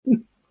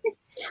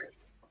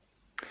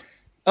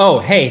Oh,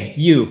 hey,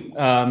 you.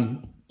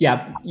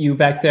 Yeah, you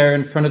back there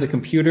in front of the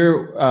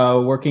computer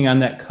working on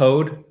that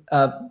code.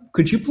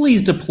 Could you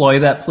please deploy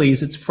that,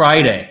 please? It's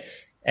Friday,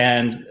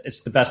 and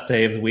it's the best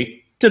day of the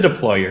week to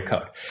deploy your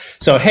code.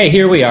 So, hey,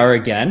 here we are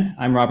again.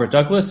 I'm Robert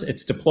Douglas.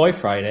 It's Deploy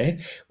Friday.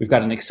 We've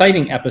got an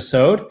exciting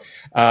episode.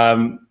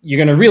 You're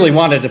going to really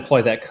want to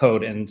deploy that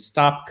code and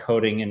stop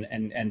coding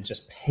and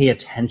just pay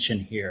attention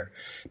here,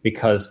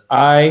 because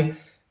I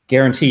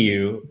guarantee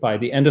you by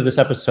the end of this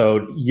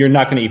episode, you're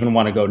not going to even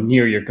want to go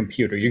near your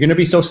computer. You're going to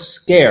be so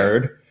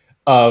scared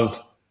of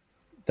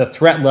the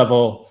threat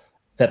level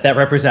that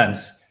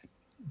represents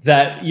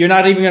that you're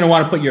not even going to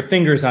want to put your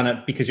fingers on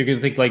it, because you're going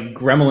to think like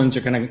gremlins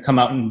are going to come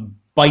out and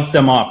bite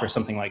them off or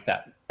something like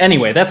that.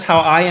 Anyway, that's how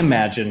I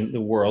imagine the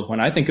world when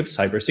I think of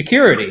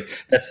cybersecurity.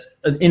 That's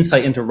an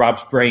insight into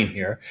Rob's brain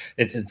here.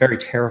 It's a very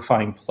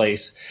terrifying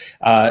place.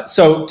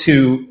 So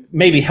to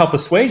maybe help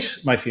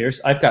assuage my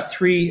fears, I've got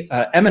three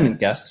eminent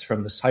guests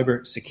from the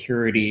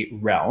cybersecurity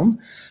realm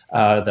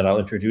that I'll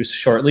introduce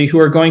shortly, who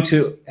are going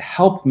to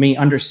help me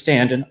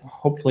understand, and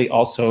hopefully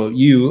also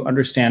you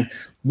understand,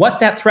 what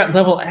that threat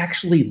level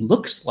actually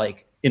looks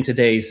like in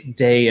today's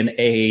day and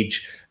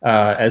age,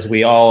 as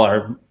we all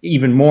are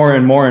even more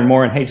and more and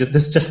more, and hey,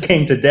 this just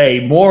came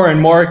today, more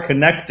and more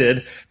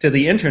connected to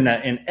the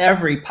internet in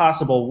every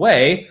possible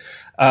way.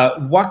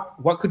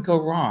 What could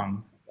go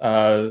wrong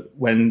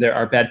when there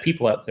are bad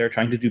people out there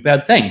trying to do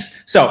bad things?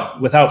 So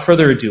without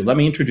further ado, let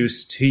me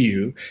introduce to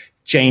you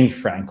Jane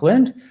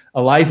Franklin,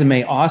 Eliza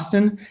May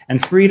Austin,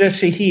 and Farida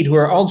Shahid, who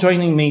are all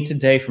joining me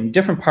today from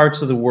different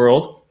parts of the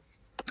world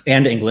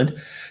and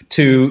England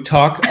to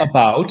talk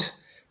about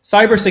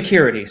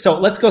cybersecurity. So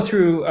let's go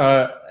through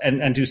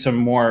and do some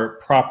more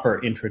proper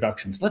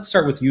introductions. Let's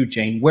start with you,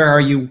 Jane. Where are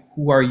you?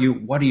 Who are you?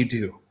 What do you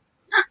do?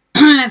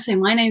 So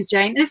my name's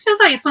Jane. This feels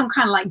like some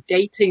kind of like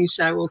dating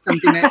show or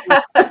something.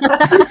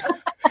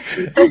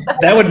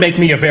 That would make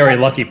me a very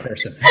lucky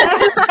person.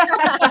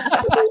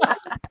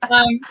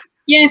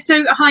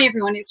 So hi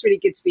everyone. It's really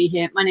good to be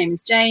here. My name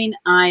is Jane.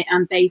 I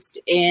am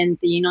based in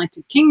the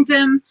United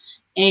Kingdom,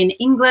 in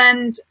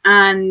England,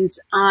 and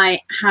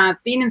I have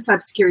been in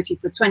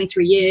cybersecurity for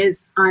 23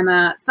 years. I'm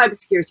a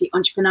cybersecurity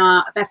entrepreneur,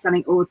 a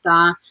best-selling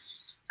author,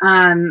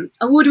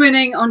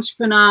 award-winning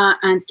entrepreneur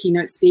and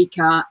keynote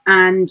speaker.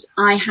 And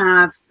I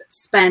have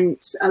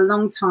spent a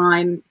long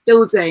time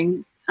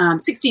building,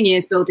 16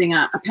 years building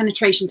a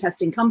penetration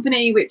testing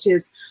company, which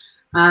is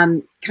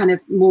kind of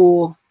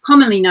more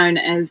commonly known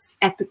as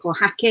ethical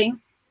hacking.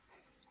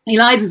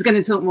 Eliza's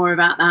going to talk more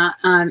about that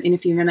in a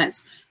few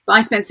minutes. But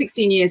I spent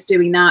 16 years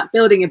doing that,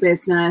 building a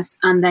business,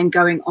 and then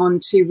going on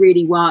to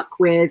really work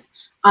with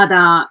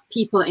other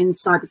people in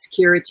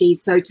cybersecurity.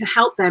 So to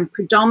help them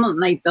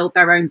predominantly build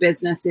their own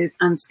businesses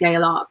and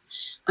scale up.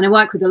 And I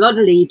work with a lot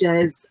of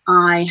leaders.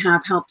 I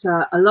have helped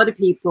a lot of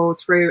people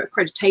through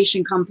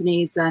accreditation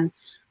companies and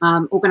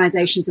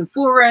organizations and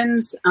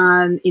forums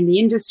in the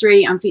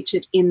industry. I'm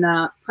featured in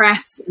the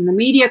press, in the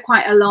media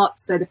quite a lot.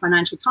 So the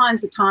Financial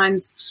Times, the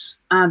Times,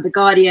 The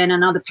Guardian,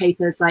 and other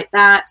papers like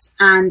that.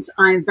 And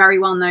I'm very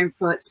well known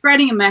for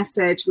spreading a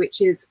message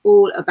which is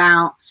all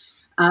about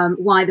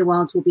why the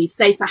world will be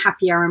safer,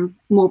 happier, and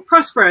more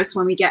prosperous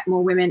when we get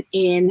more women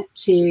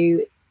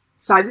into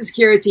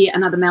cybersecurity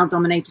and other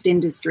male-dominated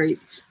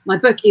industries. My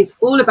book is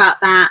all about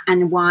that,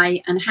 and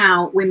why and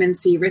how women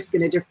see risk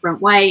in a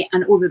different way,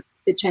 and all the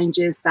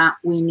changes that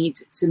we need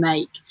to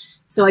make.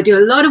 So I do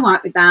a lot of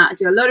work with that. I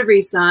do a lot of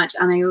research,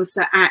 and I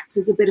also act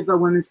as a bit of a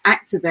women's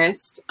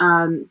activist,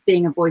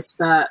 being a voice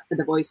for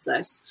the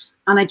voiceless.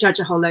 And I judge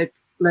a whole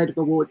load of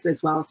awards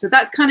as well. So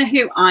that's kind of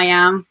who I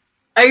am.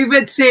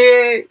 Over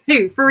to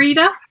who?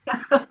 Farida?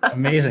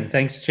 Amazing.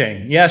 Thanks,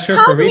 Jane. Yeah, sure,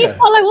 How Farida. do we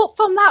follow up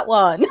from that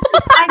one?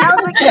 I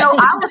was like,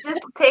 I will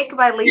just take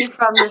my leave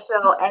from the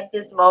show at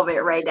this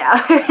moment right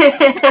now.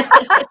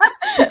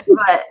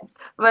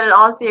 But in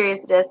all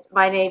seriousness,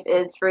 my name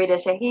is Farida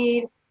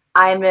Shahid.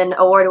 I'm an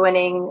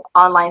award-winning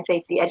online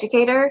safety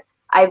educator.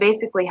 I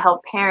basically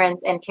help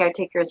parents and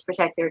caretakers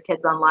protect their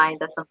kids online.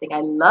 That's something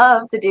I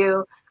love to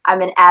do.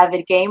 I'm an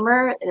avid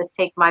gamer. I just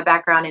take my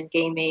background in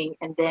gaming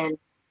and then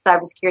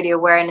cybersecurity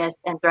awareness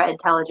and threat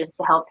intelligence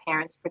to help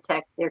parents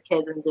protect their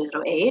kids in the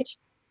digital age.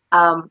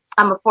 I'm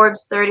a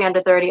Forbes 30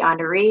 under 30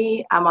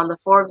 honoree. I'm on the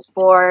Forbes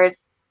board.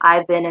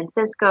 I've been in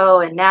Cisco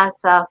and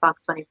NASA,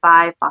 Fox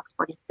 25, Fox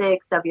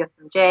 46,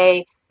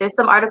 WFMJ. There's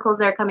some articles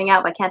that are coming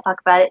out, but I can't talk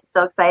about it. It's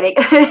so exciting.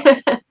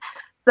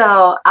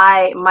 So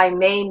my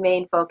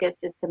main focus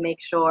is to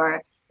make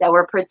sure that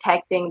we're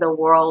protecting the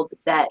world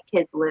that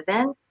kids live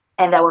in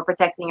and that we're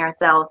protecting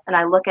ourselves. And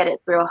I look at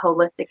it through a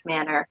holistic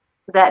manner.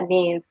 So that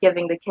means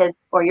giving the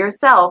kids or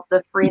yourself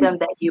the freedom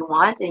that you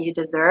want and you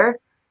deserve,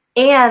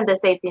 and the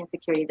safety and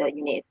security that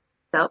you need.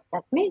 So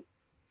that's me.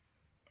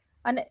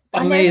 And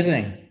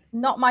amazing.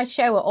 Not my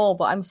show at all,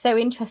 but I'm so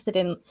interested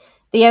in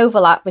the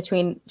overlap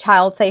between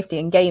child safety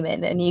and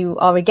gaming. And you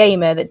are a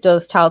gamer that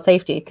does child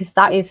safety, because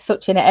that is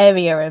such an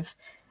area of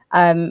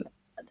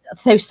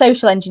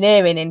social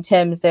engineering in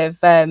terms of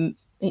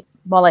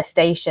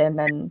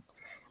molestation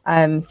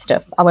and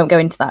stuff. I won't go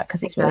into that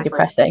because it's really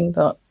depressing,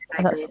 but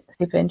Exactly. That's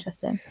super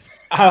interesting.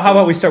 How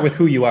about we start with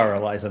who you are,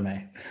 Eliza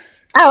May?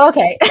 Oh,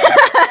 okay.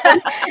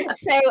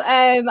 So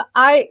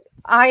I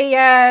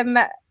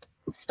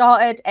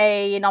started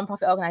a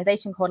non-profit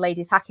organisation called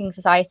Ladies Hacking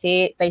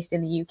Society based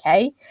in the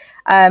UK.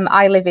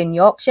 I live in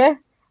Yorkshire,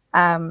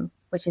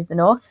 which is the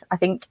north. I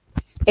think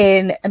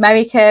in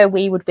America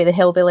we would be the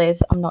hillbillies.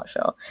 I'm not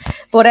sure.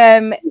 But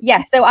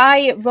yeah, so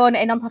I run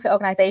a non-profit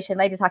organisation,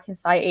 Ladies Hacking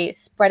Society.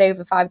 It's spread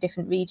over 5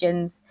 different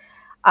regions.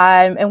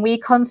 And we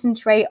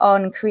concentrate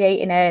on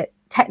creating a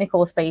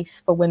technical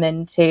space for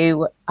women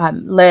to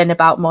learn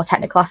about more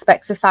technical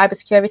aspects of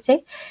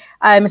cybersecurity.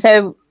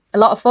 So a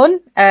lot of fun.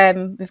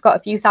 We've got a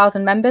few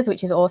thousand members,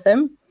 which is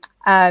awesome.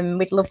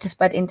 We'd love to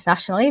spread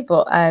internationally,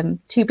 but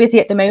too busy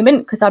at the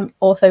moment because I'm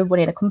also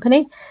running a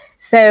company.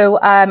 So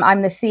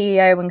I'm the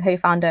CEO and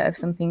co-founder of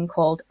something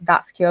called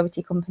That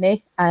Security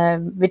Company.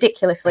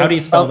 Ridiculously. How do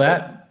you spell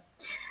that?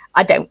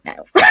 I don't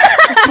know.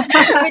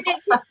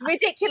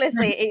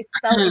 Ridiculously, it's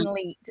spelled in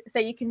elite. So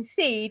you can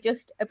see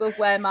just above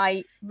where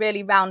my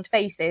really round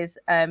face is,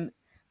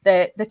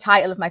 the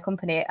title of my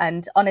company.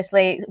 And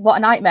honestly, what a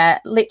nightmare.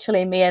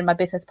 Literally, me and my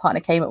business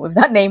partner came up with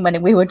that name when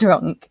we were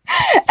drunk.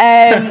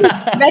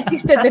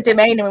 Registered the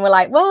domain and we were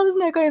like, well, there's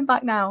no going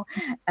back now.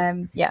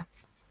 Yeah.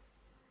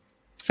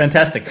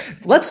 Fantastic.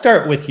 Let's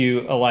start with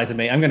you, Eliza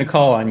May. I'm going to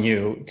call on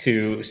you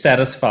to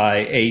satisfy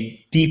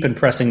a deep and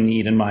pressing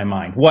need in my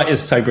mind. What is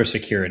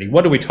cybersecurity?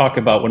 What do we talk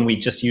about when we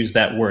just use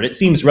that word? It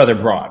seems rather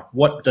broad.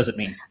 What does it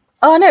mean?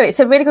 Oh, no, it's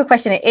a really good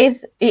question.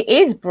 It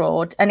is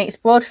broad, and it's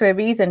broad for a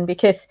reason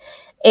because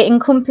it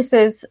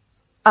encompasses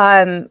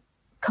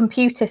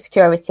computer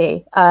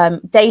security,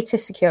 data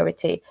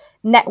security,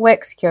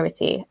 network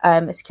security,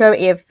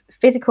 security of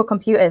physical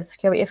computers,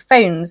 security of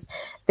phones,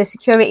 the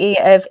security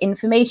of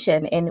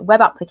information in web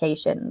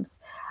applications,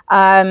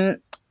 the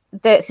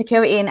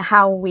security in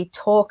how we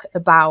talk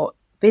about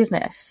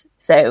business.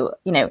 So,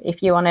 you know,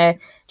 if you're on a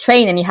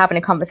train and you're having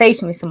a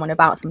conversation with someone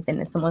about something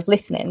and someone's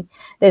listening,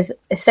 there's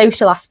a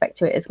social aspect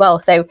to it as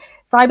well. So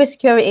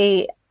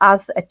cybersecurity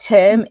as a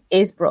term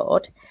is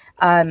broad,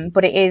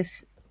 but it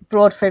is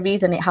broad for a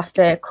reason. It has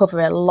to cover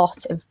a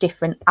lot of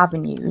different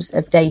avenues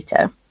of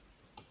data.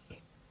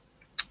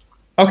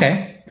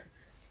 Okay.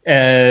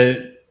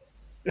 And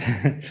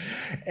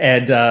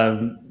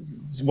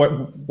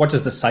what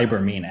does the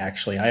cyber mean,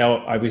 actually? I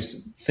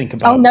always think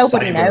about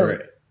nobody cyber.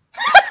 Knows.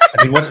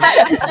 I mean, what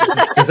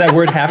does that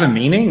word have a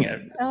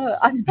meaning? Oh,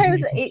 I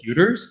suppose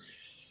computers.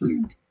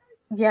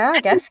 Yeah, I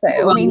guess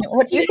so. I mean,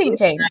 what do you think,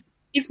 Jane?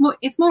 It's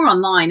more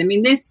online. I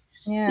mean, the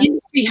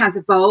industry has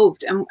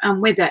evolved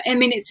and with it. I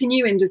mean, it's a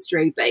new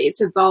industry, but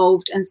it's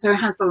evolved, and so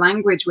has the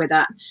language with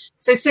it.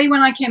 So say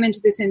when I came into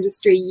this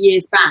industry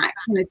years back,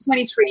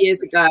 23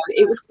 years ago,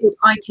 it was called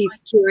IT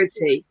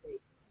security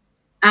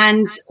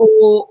and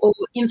or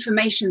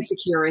information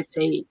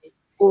security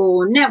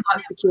or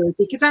network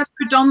security, because that's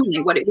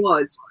predominantly what it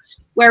was.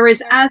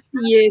 Whereas as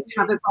the years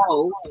have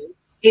evolved,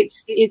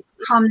 it's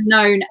become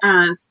known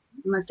as,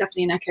 there's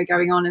definitely an echo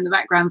going on in the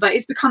background, but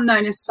it's become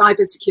known as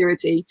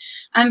cybersecurity.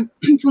 And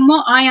from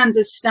what I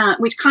understand,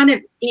 which kind of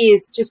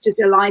is, just as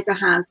Eliza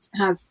has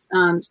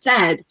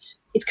said,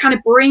 it's kind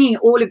of bringing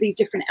all of these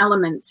different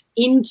elements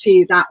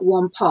into that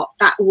one pot,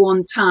 that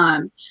one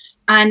term.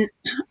 And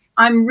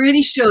I'm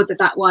really sure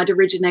that word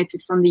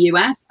originated from the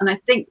US. And I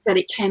think that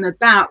it came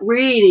about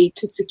really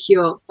to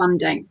secure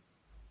funding.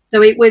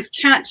 So it was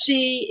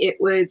catchy. It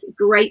was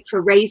great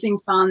for raising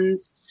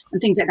funds and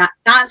things like that.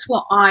 That's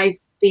what I've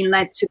been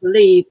led to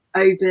believe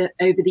over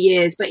the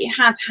years, but it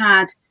has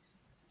had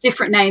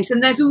different names.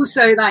 And there's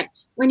also, like,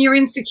 when you're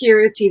in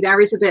security,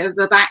 there is a bit of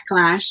a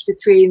backlash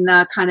between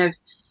the kind of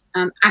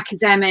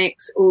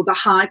academics or the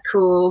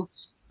hardcore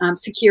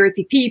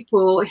security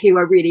people who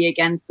are really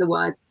against the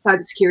word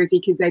cybersecurity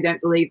because they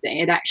don't believe that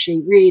it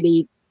actually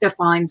really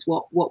defines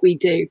what we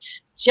do.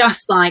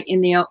 Just like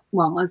in the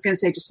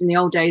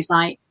old days,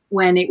 like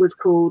when it was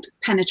called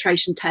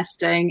penetration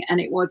testing, and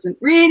it wasn't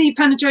really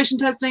penetration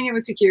testing, it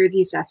was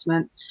security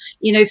assessment.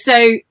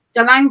 So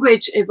the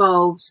language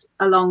evolves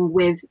along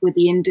with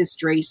the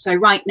industry. So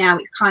right now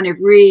it's kind of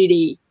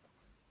really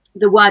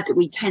the word that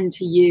we tend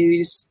to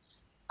use,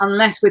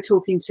 unless we're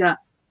talking to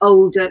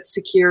older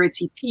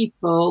security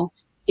people,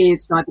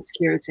 is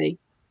cybersecurity.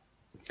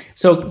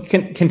 So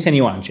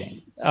continue on,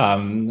 Jane.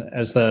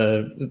 As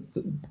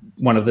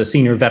one of the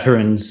senior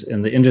veterans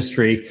in the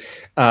industry,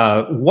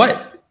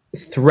 what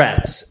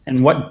threats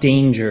and what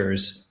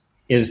dangers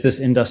is this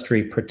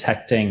industry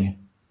protecting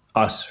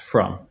us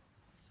from?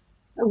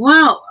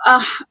 Well,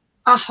 a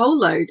whole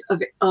load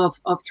of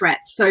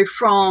threats. So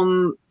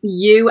from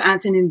you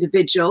as an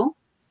individual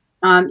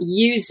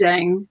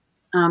using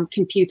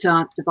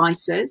computer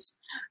devices,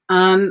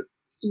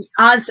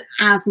 us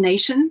as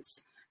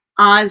nations,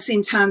 us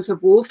in terms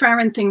of warfare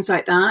and things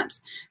like that.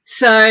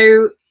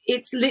 So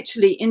it's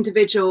literally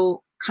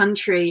individual,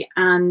 country,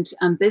 and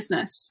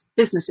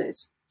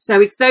businesses. So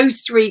it's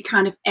those three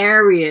kind of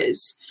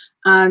areas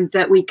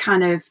that we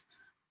kind of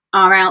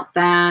are out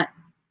there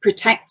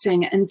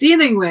protecting and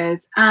dealing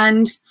with.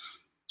 And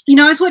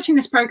I was watching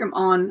this program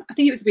on, I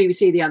think it was the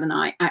BBC the other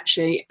night,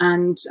 actually.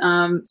 And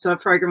so a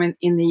program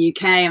in the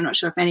UK, I'm not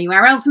sure if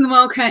anywhere else in the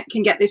world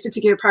can get this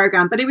particular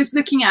program, but it was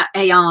looking at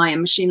AI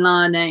and machine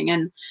learning.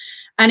 And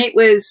it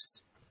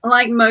was,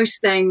 like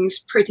most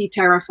things, pretty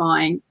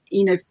terrifying.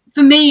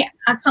 For me,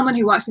 as someone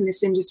who works in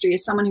this industry,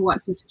 as someone who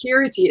works in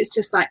security, it's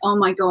just like, oh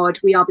my God,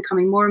 we are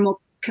becoming more and more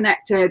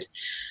connected.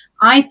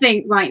 I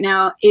think right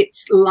now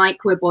it's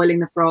like we're boiling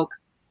the frog.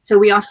 So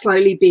we are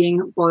slowly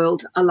being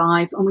boiled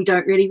alive and we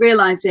don't really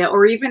realize it.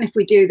 Or even if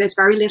we do, there's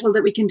very little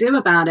that we can do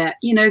about it.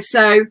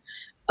 So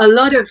a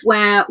lot of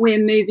where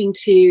we're moving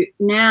to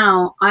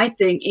now, I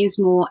think, is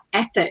more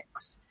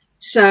ethics.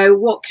 So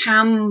what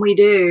can we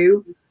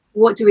do?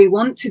 What do we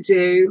want to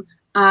do?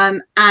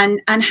 And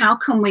how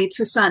can we,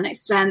 to a certain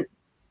extent,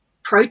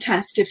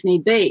 protest if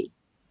need be?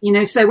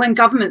 So when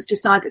governments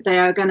decide that they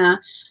are going to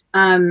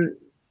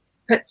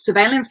put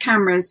surveillance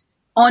cameras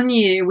on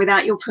you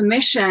without your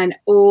permission,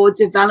 or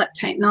develop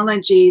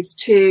technologies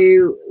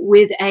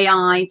with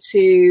AI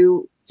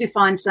to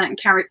define certain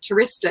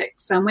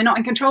characteristics, and we're not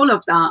in control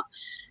of that,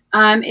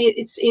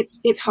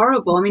 it's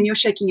horrible. I mean, you're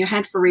shaking your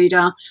head,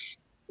 Farida.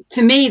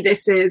 To me,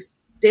 this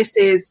is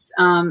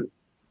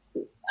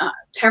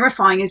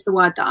terrifying is the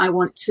word that I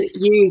want to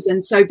use.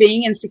 And so,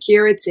 being in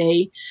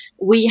security,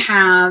 we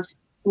have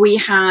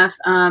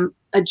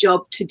a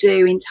job to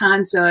do in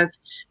terms of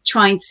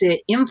trying to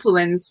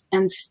influence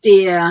and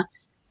steer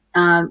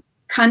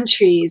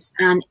countries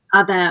and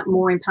other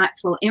more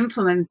impactful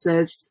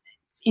influencers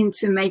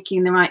into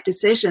making the right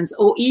decisions,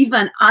 or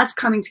even us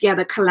coming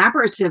together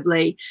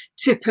collaboratively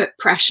to put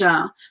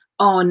pressure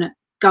on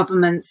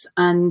governments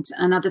and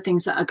other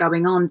things that are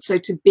going on. So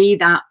to be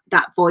that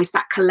voice,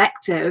 that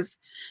collective,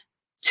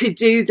 to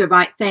do the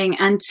right thing,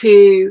 and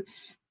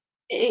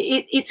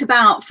it's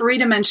about,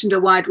 Farida mentioned a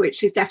word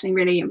which is definitely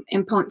really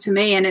important to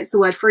me, and it's the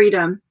word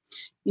freedom.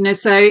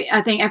 So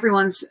I think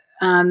everyone's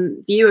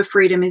view of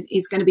freedom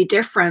is going to be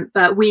different,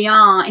 but we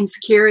are in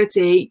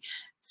security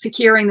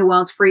securing the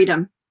world's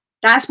freedom.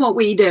 That's what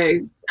we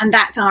do, and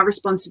that's our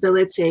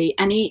responsibility.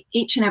 And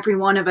each and every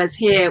one of us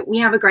here, we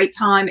have a great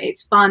time.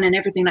 It's fun and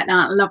everything like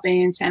that. I love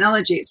being in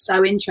technology. It's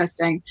so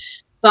interesting.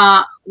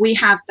 But we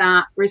have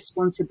that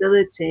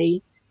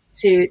responsibility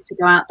to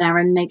go out there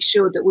and make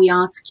sure that we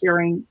are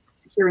securing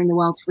the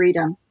world's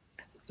freedom.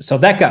 So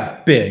that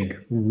got big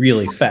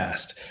really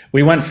fast.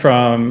 We went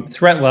from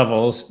threat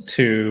levels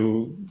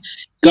to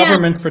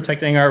governments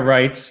protecting our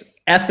rights,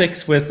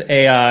 ethics with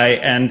AI,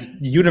 and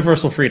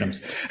universal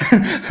freedoms.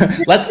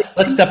 Let's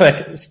step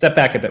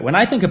back a bit. When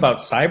I think about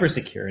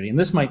cybersecurity, and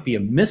this might be a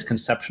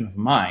misconception of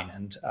mine,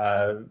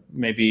 and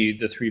maybe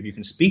the three of you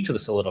can speak to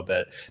this a little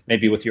bit,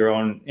 maybe with your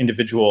own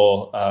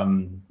individual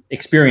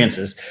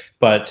experiences.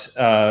 But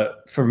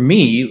for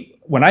me,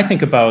 when I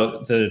think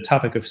about the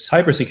topic of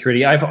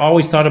cybersecurity, I've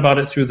always thought about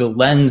it through the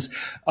lens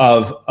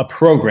of a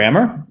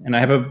programmer, and I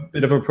have a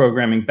bit of a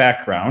programming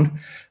background,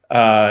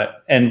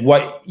 and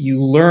what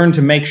you learn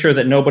to make sure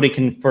that nobody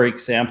can, for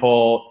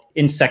example,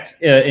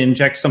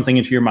 inject something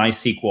into your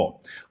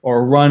MySQL,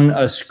 or run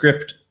a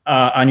script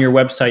on your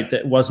website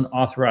that wasn't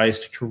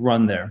authorized to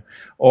run there,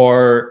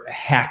 or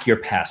hack your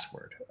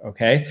password.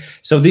 Okay,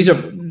 so these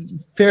are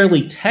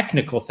fairly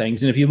technical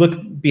things, and if you look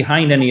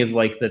behind any of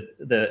like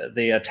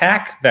the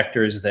attack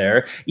vectors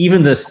there,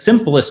 even the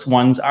simplest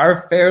ones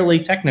are fairly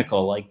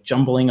technical, like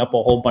jumbling up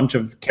a whole bunch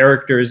of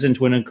characters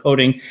into an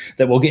encoding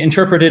that will get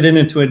interpreted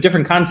into a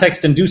different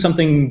context and do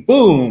something,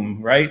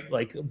 boom, right?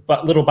 Like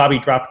little Bobby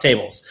drop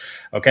tables.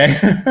 Okay,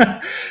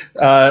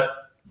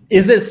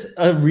 is this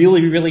a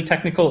really, really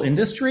technical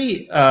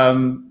industry?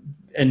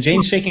 And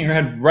Jane's shaking her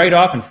head right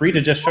off, and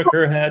Farida just shook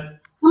her head.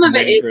 Some of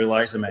it is,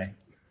 Eliza May.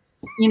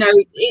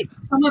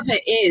 Some of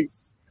it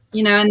is,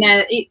 and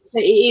it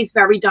is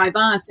very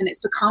diverse, and it's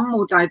become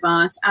more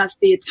diverse as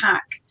the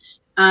attack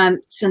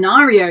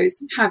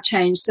scenarios have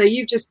changed. So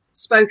you've just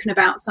spoken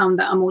about some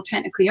that are more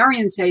technically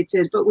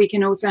orientated, but we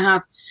can also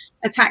have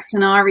attack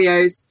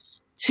scenarios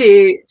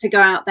to go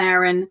out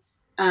there and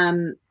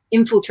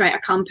infiltrate a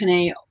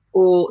company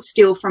or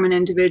steal from an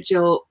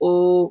individual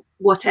or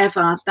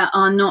whatever that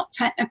are not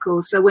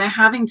technical. So we're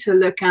having to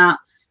look at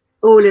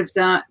all of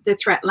the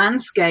threat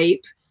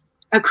landscape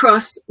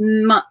across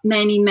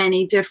many,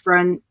 many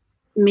different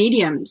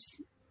mediums,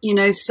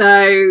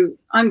 so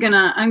I'm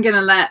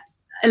gonna let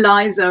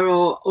Eliza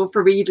or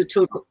Farida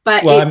talk.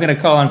 But I'm going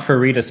to call on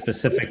Farida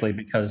specifically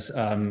because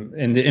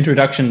in the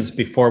introductions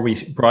before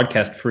we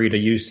broadcast,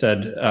 Farida, you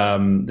said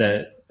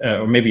that,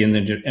 or maybe in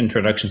the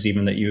introductions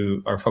even, that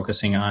you are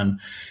focusing on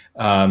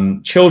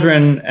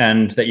children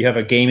and that you have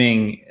a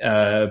gaming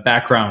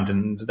background,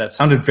 and that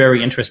sounded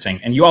very interesting.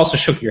 And you also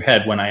shook your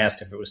head when I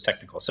asked if it was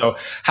technical. So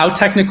how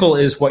technical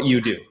is what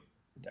you do?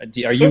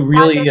 Are you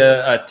really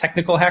a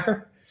technical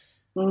hacker?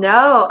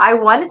 No, I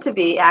wanted to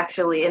be,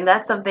 actually. And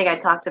that's something I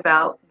talk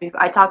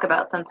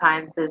about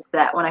sometimes, is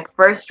that when I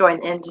first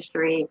joined the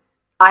industry,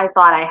 I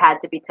thought I had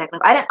to be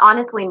technical. I didn't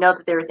honestly know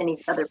that there was any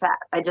other path.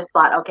 I just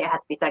thought, okay, I had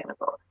to be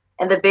technical.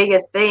 And the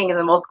biggest thing and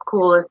the most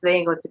coolest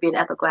thing was to be an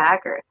ethical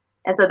hacker.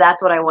 And so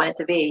that's what I wanted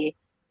to be.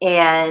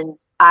 And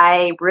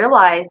I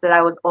realized that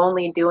I was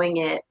only doing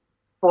it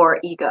for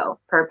ego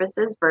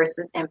purposes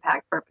versus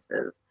impact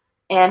purposes.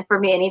 And for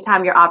me,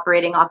 anytime you're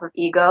operating off of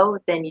ego,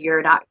 then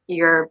you're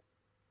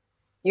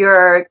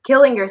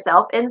killing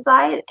yourself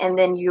inside, and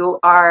then you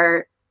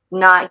are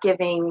not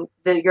giving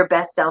your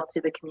best self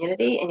to the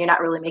community, and you're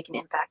not really making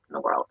an impact in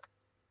the world.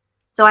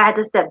 So I had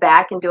to step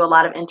back and do a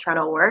lot of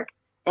internal work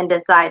and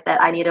decide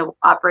that I need to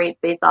operate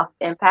based off of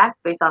impact,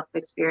 based off of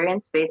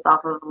experience, based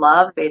off of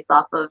love, based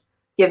off of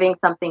giving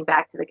something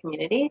back to the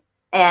community.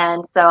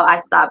 And so I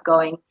stopped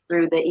going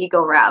through the ego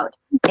route.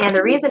 And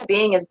the reason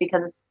being is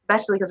because,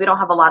 especially because we don't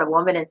have a lot of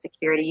women in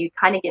security, you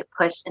kind of get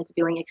pushed into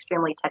doing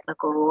extremely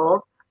technical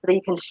rules so that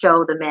you can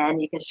show the men,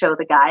 you can show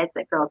the guys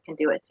that girls can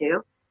do it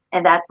too.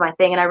 And that's my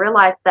thing. And I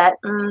realized that,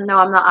 no,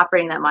 I'm not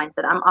operating that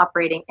mindset. I'm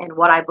operating in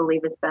what I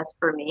believe is best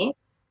for me.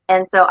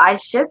 And so I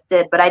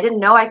shifted, but I didn't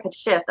know I could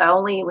shift. I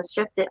only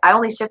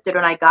shifted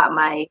when I got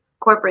my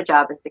corporate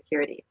job in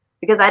security,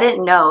 because I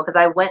didn't know, because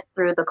I went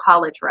through the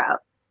college route.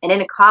 And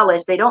in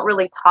college, they don't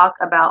really talk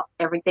about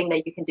everything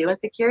that you can do in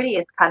security.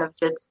 It's kind of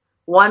just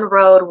one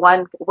road,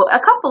 a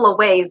couple of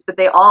ways, but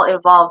they all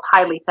involve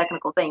highly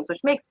technical things,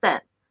 which makes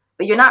sense.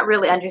 But you're not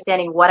really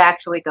understanding what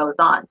actually goes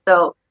on.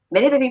 So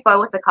many of the people I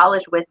went to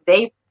college with,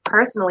 they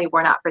personally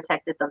were not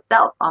protected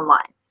themselves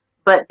online,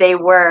 but they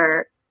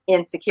were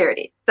in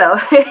security. So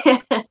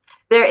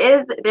there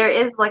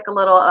is like a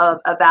little of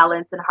a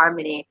balance and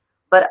harmony.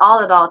 But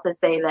all in all, to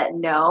say that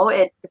no,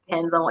 it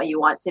depends on what you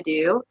want to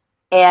do.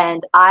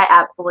 And I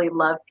absolutely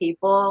love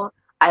people.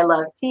 I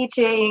love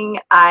teaching.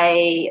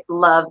 I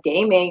love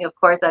gaming. Of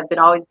course, I've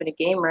always been a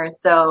gamer.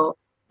 So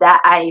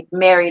that I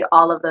married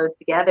all of those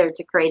together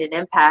to create an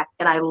impact.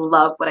 And I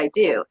love what I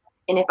do.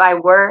 And if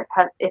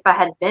I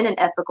had been an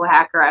ethical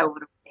hacker, I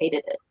would have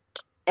hated it,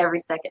 every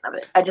second of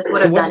it. I just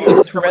would have done it.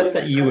 What's the threat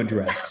that you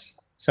address?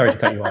 Sorry to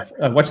cut you off.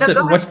 What's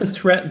the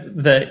threat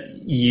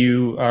that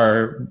you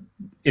are?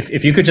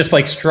 If you could just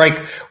like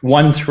strike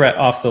one threat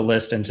off the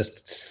list and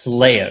just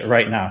slay it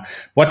right now,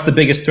 what's the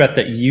biggest threat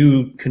that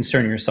you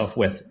concern yourself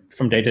with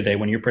from day to day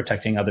when you're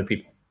protecting other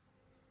people?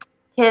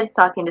 Kids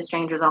talking to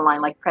strangers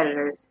online, like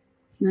predators.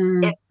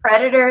 If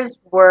predators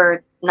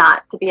were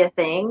not to be a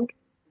thing,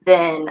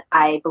 then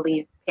I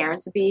believe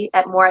parents would be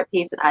more at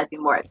peace, and I'd be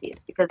more at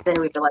peace, because then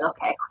we'd be like,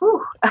 okay,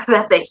 whew,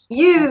 that's a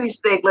huge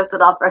thing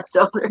lifted off our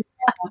shoulders.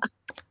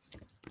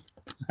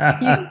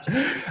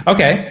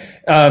 Okay.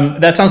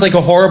 That sounds like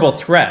a horrible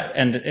threat,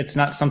 and it's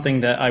not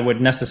something that I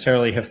would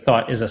necessarily have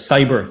thought is a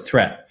cyber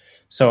threat.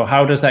 So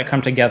how does that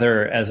come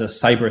together as a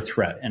cyber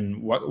threat,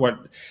 and what's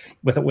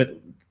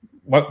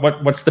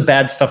the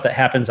bad stuff that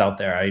happens out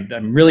there?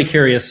 I'm really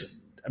curious.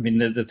 I mean,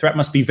 the threat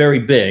must be very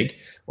big,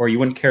 or you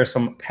wouldn't care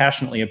so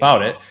passionately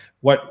about it.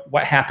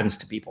 What happens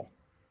to people?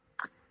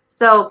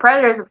 So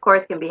predators, of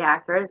course, can be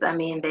hackers. I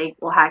mean, they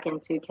will hack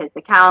into kids'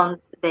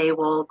 accounts. They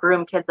will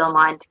groom kids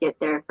online to get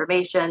their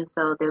information.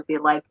 So they'll be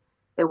like,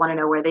 they want to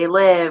know where they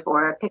live,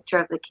 or a picture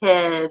of the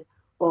kid,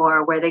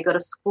 or where they go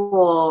to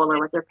school, or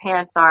what their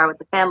parents are, what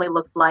the family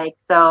looks like.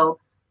 So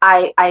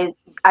I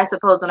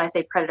suppose when I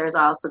say predators,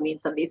 I also mean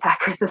some of these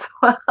hackers as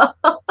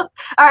well.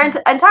 Our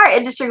entire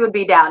industry would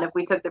be down if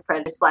we took the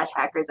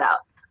predators/hackers out.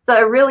 So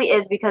it really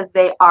is because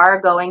they are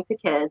going to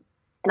kids.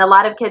 And a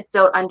lot of kids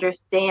don't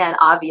understand,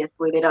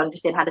 obviously, they don't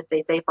understand how to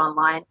stay safe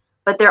online.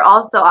 But they're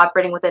also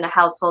operating within a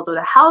household where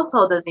the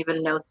household doesn't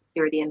even know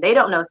security, and they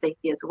don't know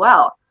safety as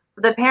well.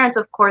 So the parents,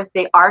 of course,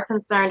 they are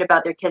concerned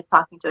about their kids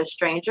talking to a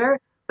stranger,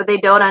 but they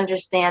don't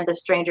understand the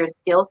stranger's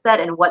skill set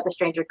and what the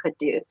stranger could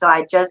do. So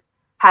I just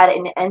had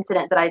an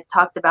incident that I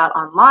talked about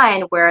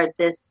online where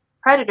this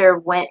predator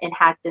went and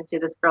hacked into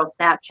this girl's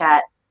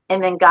Snapchat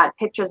and then got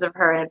pictures of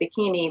her in a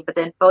bikini, but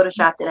then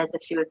photoshopped it as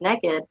if she was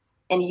naked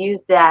and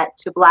used that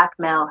to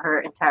blackmail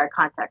her entire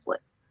contact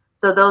list.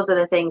 So those are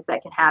the things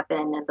that can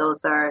happen, and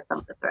those are some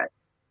of the threats.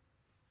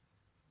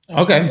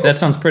 Okay, that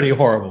sounds pretty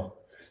horrible.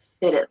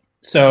 It is.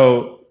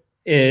 So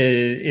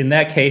in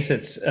that case,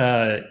 it's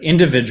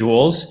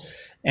individuals,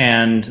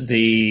 and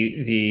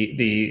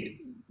the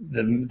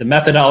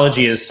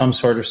methodology is some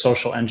sort of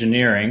social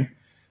engineering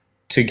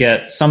to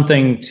get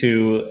something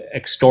to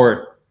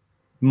extort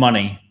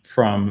money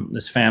from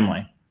this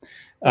family.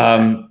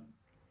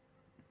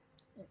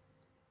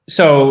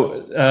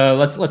 So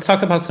let's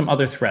talk about some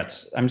other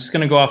threats. I'm just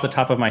going to go off the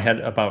top of my head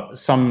about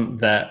some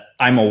that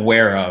I'm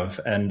aware of,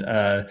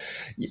 and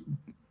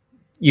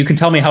you can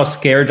tell me how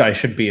scared I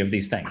should be of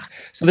these things.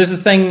 So there's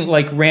this thing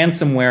like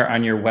ransomware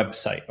on your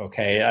website.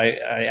 Okay,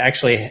 I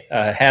actually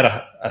had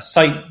a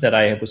site that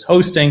I was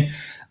hosting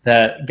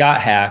that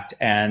got hacked,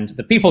 and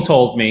the people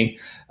told me,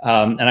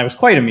 and I was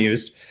quite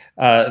amused,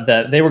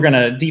 that they were going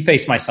to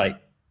deface my site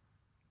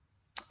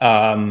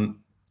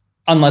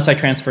unless I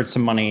transferred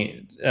some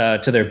money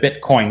to their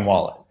Bitcoin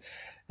wallet.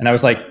 And I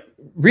was like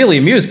really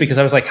amused, because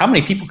I was like, how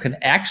many people can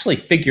actually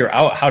figure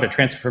out how to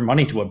transfer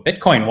money to a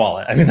Bitcoin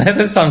wallet? I mean,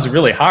 that sounds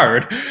really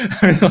hard.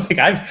 I was like,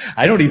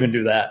 I don't even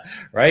do that,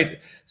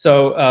 right?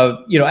 So,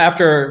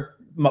 after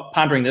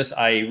pondering this,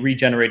 I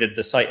regenerated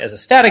the site as a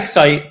static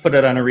site, put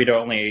it on a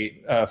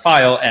read-only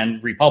file,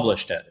 and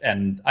republished it.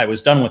 And I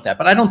was done with that.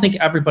 But I don't think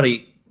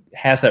everybody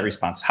has that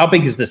response. How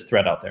big is this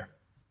threat out there?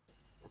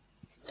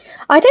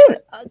 I don't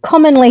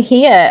commonly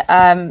hear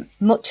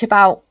much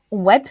about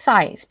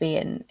websites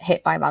being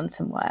hit by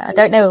ransomware. I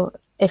don't know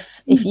if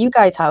you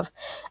guys have.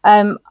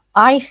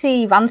 I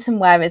see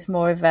ransomware as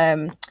more of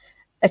a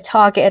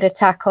targeted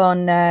attack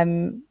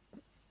on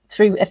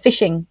through a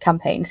phishing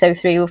campaign. So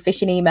through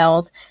phishing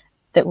emails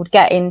that would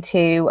get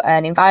into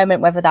an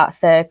environment, whether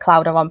that's a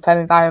cloud or on-prem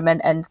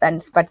environment, and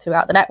then spread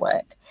throughout the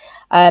network,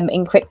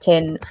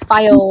 encrypting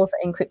files,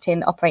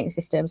 encrypting operating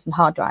systems and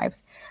hard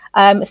drives.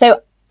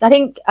 So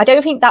I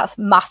don't think that's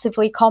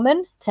massively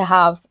common to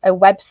have a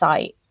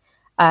website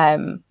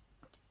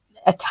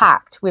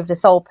attacked with the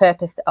sole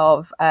purpose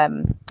of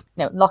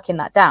locking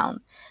that down.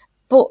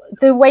 But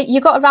the way you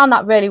got around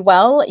that really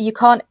well, you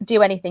can't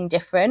do anything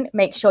different.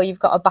 Make sure you've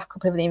got a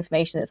backup of the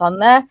information that's on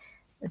there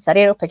and set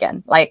it up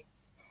again. Like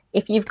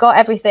if you've got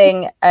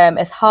everything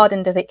as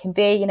hardened as it can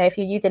be, if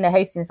you're using a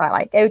hosting site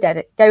like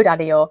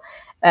GoDaddy or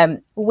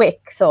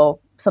Wix or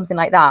something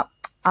like that.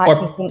 Or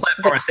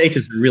Platform SH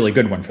is a really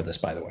good one for this,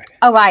 by the way.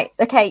 Oh, right.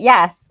 Okay.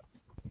 Yes.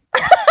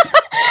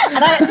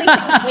 And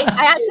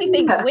I actually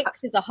think Wix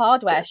is a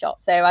hardware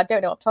shop, so I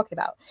don't know what I'm talking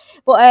about.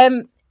 But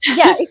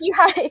yeah,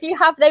 if you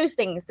have those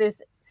things, there's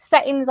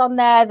settings on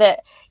there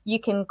that you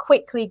can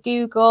quickly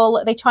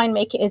Google. They try and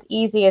make it as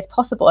easy as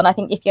possible. And I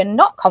think if you're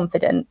not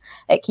confident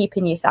at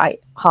keeping your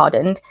site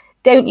hardened,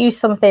 don't use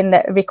something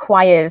that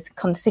requires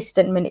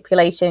consistent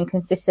manipulation,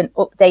 consistent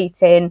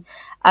updating.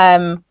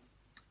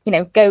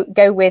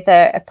 Go with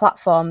a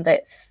platform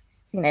that's,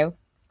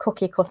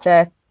 cookie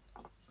cutter,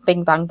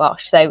 bing bang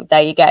bosh. So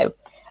there you go.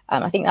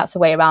 I think that's the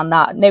way around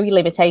that. Know your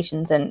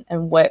limitations and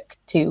work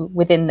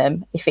within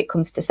them if it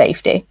comes to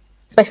safety,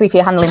 especially if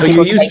you're handling. So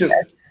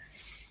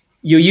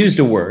you used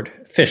a word,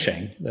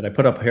 phishing, that I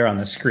put up here on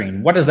the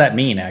screen. What does that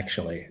mean,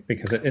 actually?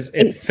 Because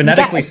it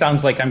phonetically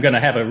sounds like I'm going to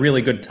have a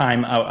really good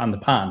time out on the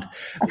pond.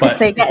 But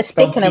it's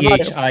spelled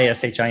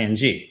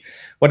PHISHING.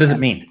 What does it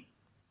mean?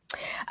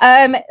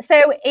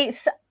 So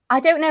I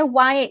don't know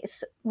why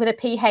it's with a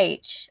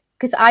PH,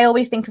 because I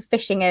always think of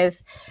phishing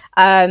as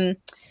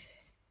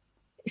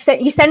so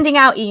you're sending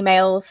out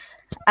emails,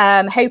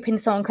 hoping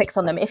someone clicks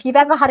on them. If you've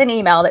ever had an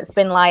email that's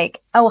been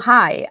like, "Oh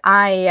hi,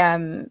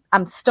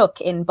 I'm stuck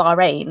in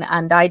Bahrain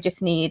and I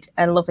just need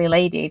a lovely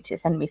lady to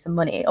send me some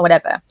money," or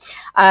whatever.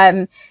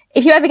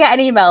 If you ever get an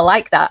email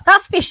like that,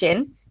 that's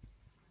phishing.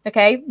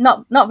 Okay,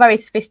 not very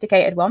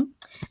sophisticated one,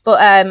 but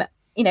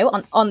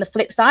on the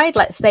flip side,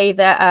 let's say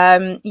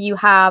that you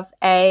have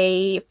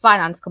a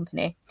finance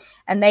company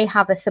and they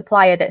have a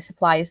supplier that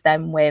supplies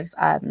them with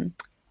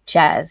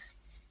chairs.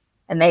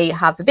 And they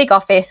have a big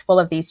office full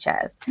of these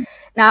chairs.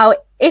 Now,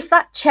 if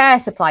that chair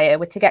supplier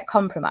were to get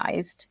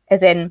compromised,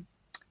 as in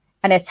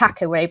an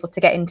attacker were able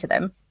to get into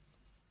them,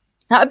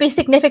 that would be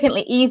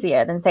significantly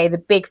easier than, say, the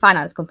big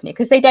finance company,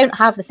 because they don't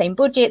have the same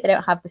budget, they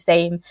don't have the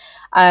same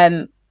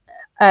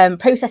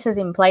processes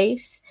in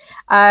place,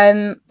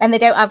 and they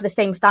don't have the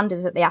same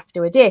standards that they have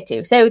to adhere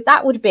to. So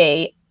that would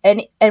be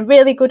a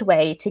really good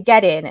way to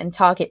get in and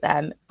target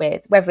them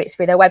with, whether it's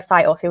through their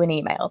website or through an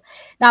email.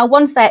 Now,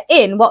 once they're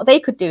in, what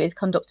they could do is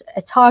conduct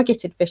a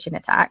targeted phishing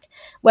attack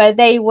where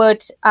they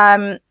would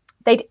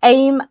they'd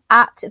aim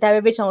at their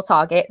original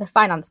target, the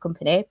finance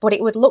company, but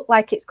it would look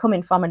like it's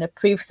coming from an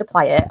approved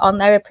supplier on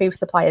their approved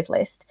suppliers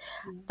list.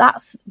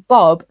 That's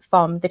Bob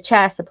from the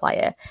chair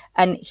supplier,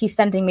 and he's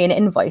sending me an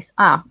invoice.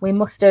 We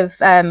must have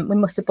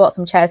bought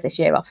some chairs this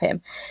year off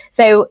him.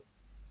 So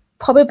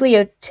probably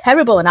a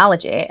terrible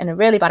analogy and a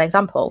really bad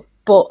example,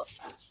 but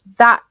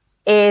that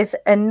is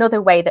another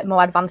way that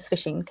more advanced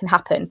phishing can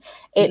happen.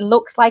 It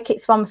looks like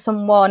it's from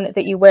someone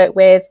that you work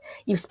with.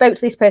 You spoke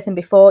to this person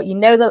before. You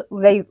know that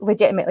they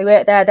legitimately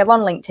work there. They're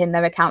on LinkedIn.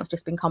 Their account's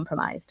just been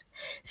compromised.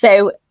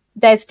 So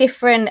there's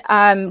different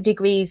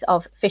degrees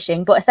of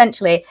phishing, but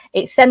essentially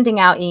it's sending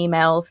out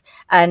emails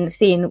and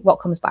seeing what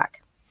comes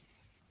back.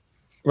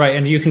 Right,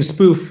 and you can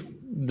spoof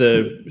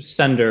the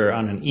sender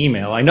on an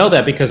email. I know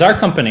that because our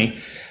company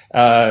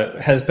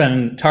has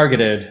been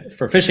targeted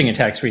for phishing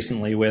attacks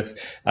recently.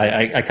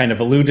 I kind of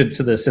alluded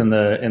to this in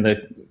the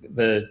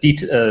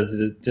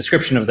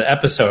description of the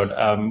episode,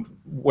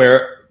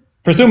 where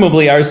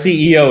presumably our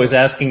CEO is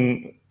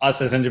asking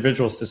us as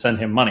individuals to send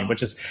him money,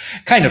 which is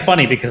kind of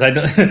funny because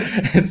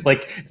it's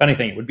like, if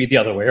anything, it would be the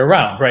other way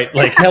around, right?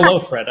 Like, hello,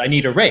 Fred, I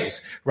need a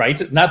raise,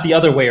 right? Not the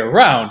other way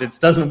around. It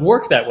doesn't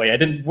work that way. I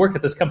didn't work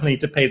at this company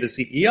to pay the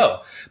CEO.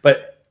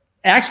 But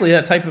actually,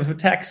 that type of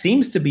attack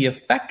seems to be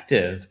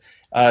effective.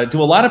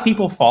 Do a lot of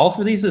people fall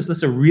for these? Is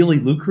this a really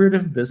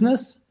lucrative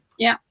business?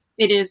 Yeah,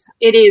 it is.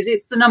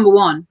 It's the number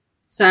one.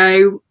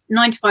 So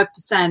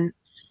 95%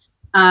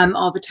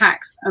 of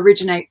attacks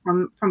originate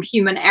from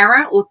human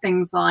error or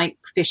things like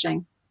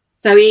phishing.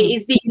 So it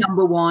is the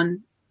number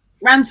one.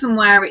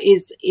 Ransomware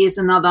is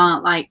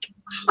another like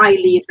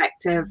highly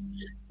effective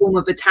form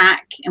of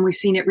attack, and we've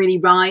seen it really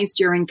rise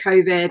during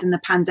COVID and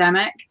the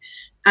pandemic.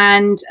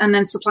 and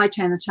then supply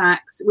chain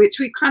attacks, which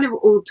we kind of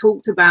all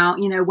talked about,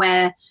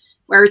 where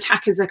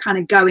attackers are kind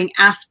of going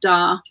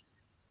after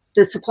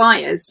the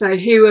suppliers, so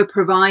who are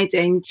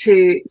providing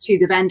to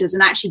the vendors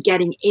and actually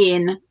getting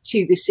in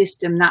to the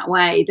system that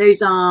way.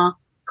 Those are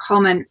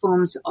common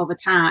forms of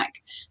attack.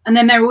 And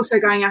then they're also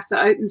going after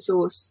open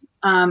source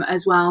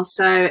as well.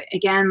 So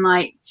again,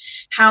 like,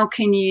 how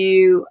can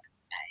you,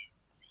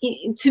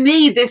 to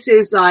me, this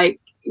is like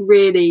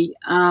really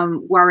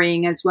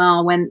worrying as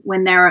well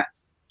when they're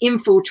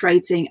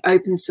infiltrating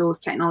open source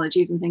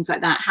technologies and things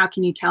like that. How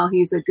can you tell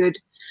who's a good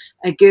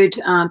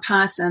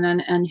person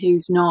and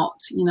who's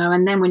not,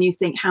 and then when you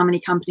think how many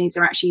companies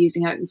are actually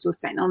using open source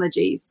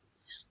technologies,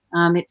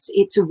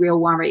 it's a real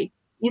worry.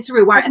 It's a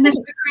real worry. And they're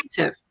super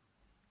creative.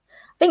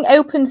 I think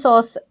open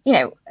source,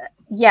 if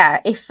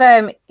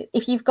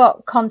you've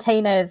got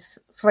containers,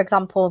 for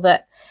example,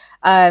 that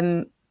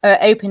are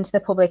open to the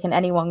public and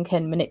anyone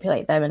can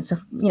manipulate them and stuff,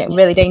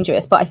 really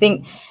dangerous. But I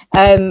think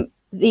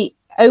the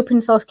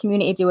open source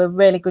community do a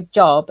really good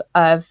job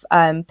of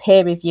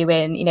peer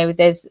reviewing.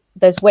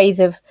 There's ways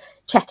of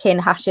checking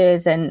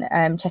hashes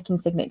and checking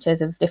signatures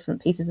of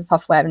different pieces of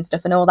software and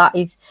stuff, and all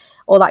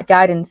that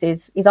guidance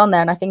is on there.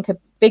 And I think a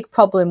big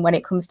problem when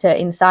it comes to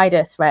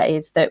insider threat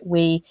is that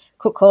we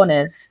cut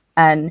corners.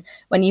 And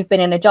when you've been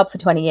in a job for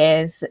 20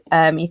 years,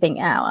 you think,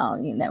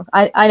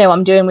 I know what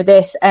I'm doing with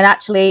this. And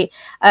actually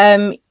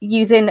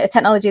using a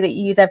technology that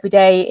you use every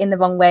day in the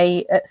wrong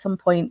way at some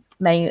point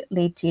may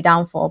lead to your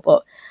downfall.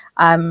 But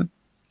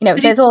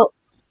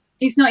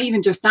it's not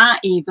even just that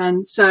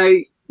even. So,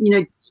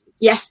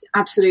 yes,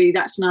 absolutely,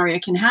 that scenario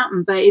can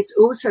happen. But it's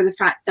also the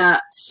fact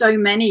that so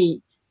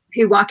many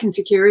who work in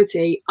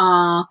security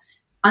are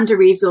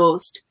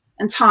under-resourced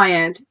and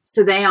tired,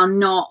 so they are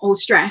not all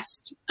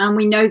stressed. And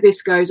we know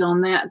this goes on.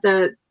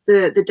 The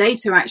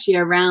data actually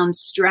around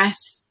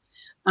stress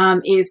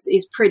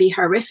is pretty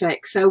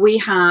horrific. So we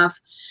have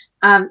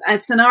a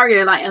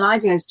scenario like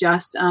Eliza has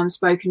just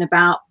spoken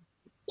about,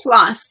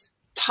 plus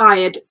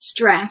tired,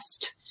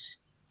 stressed,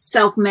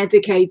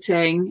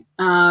 self-medicating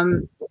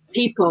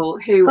people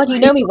who... God, you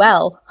know me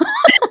well.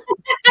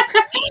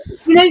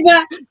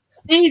 But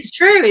it's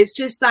true. It's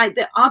just like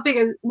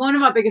one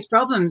of our biggest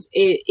problems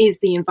is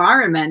the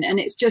environment. And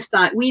it's just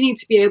that we need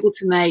to be able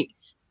to make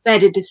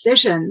better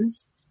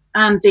decisions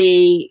and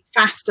be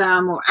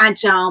faster, more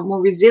agile, more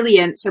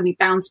resilient, so we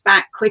bounce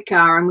back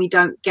quicker and we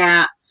don't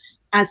get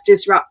as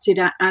disrupted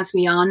as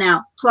we are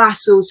now.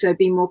 Plus also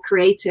be more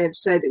creative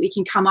so that we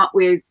can come up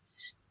with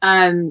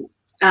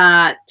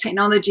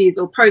technologies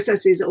or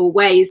processes or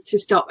ways to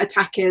stop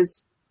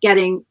attackers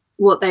getting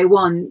what they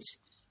want.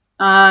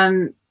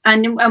 And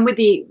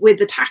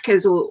with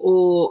attackers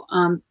or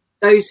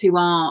those who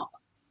are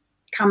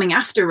coming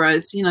after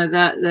us,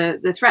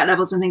 the threat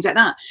levels and things like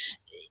that,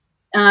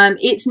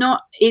 it's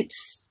not.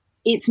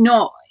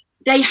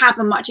 They have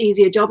a much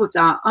easier job of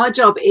that. Our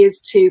job is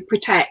to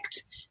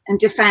protect and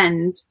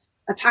defend.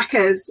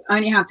 Attackers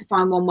only have to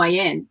find one way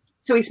in.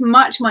 So it's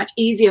much, much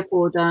easier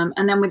for them.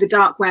 And then with the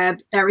dark web,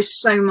 there is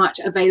so much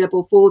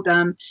available for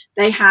them.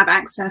 They have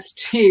access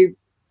to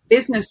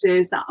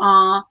businesses that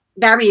are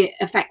very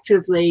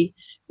effectively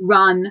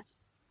run,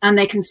 and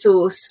they can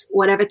source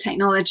whatever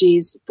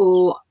technologies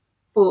for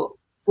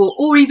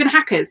or even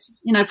hackers,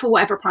 for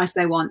whatever price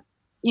they want.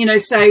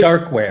 So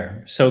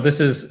darkware. So this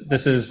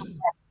is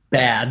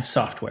bad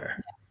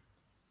software.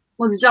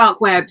 Well, the dark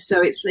web.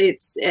 So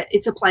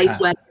it's a place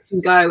where you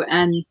can go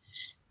and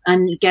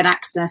get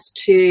access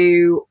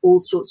to all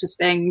sorts of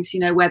things,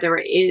 whether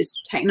it is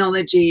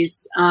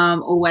technologies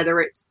or whether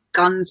it's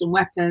guns and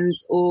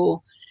weapons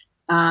or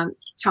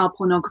child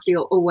pornography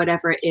or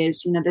whatever it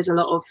is. There's a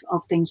lot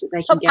of things that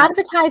they can get.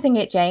 Advertising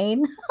it,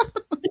 Jane.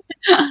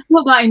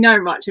 Not that I know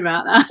much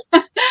about that.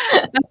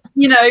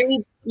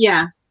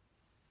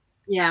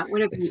 Yeah,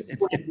 whatever.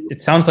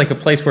 It sounds like a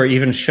place where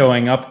even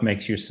showing up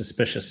makes you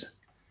suspicious.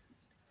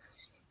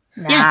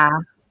 Nah.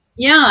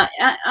 Yeah,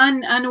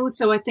 and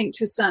also I think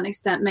to a certain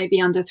extent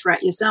maybe under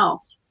threat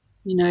yourself.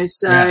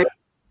 So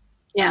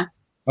yeah.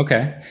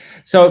 Okay,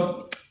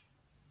 so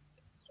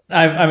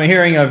I'm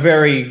hearing a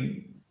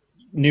very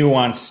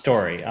nuanced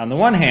story. On the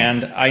one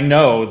hand, I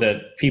know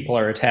that people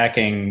are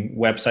attacking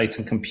websites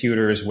and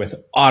computers with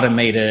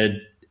automated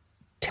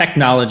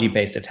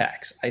technology-based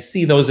attacks. I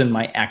see those in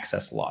my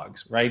access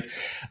logs, right?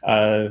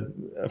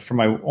 For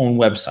my own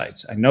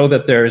websites. I know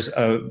that there's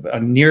a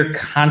near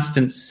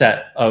constant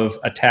set of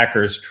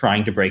attackers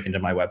trying to break into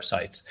my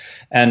websites.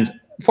 And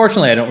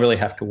fortunately, I don't really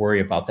have to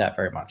worry about that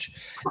very much.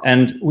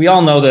 And we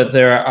all know that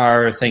there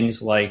are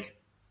things like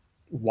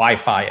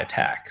Wi-Fi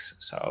attacks.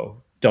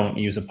 So don't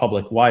use a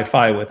public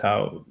Wi-Fi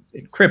without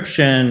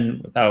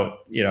encryption, without,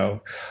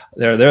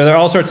 there are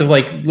all sorts of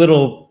like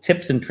little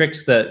tips and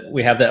tricks that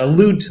we have that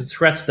allude to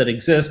threats that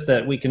exist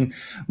that we can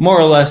more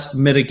or less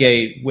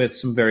mitigate with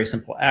some very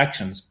simple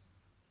actions.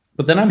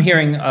 But then I'm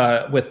hearing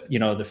with,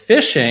 the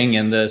phishing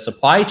and the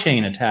supply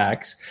chain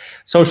attacks,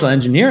 social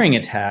engineering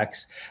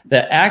attacks,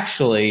 that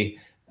actually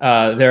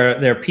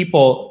There are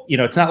people,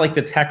 it's not like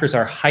the attackers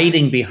are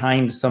hiding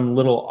behind some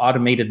little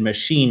automated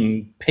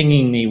machine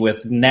pinging me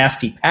with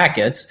nasty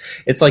packets.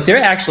 It's like they're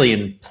actually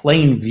in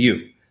plain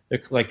view.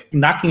 They're like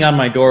knocking on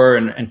my door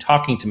and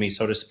talking to me,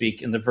 so to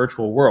speak, in the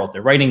virtual world.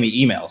 They're writing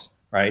me emails,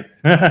 right?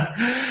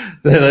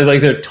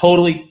 they're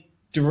totally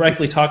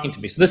directly talking to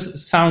me. So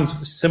this sounds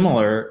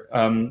similar,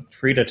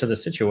 Frida, to the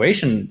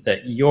situation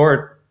that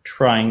you're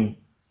trying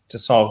to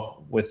solve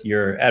with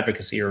your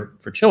advocacy or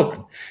for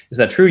children. Is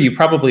that true? You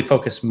probably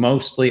focus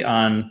mostly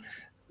on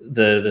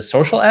the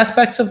social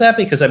aspects of that,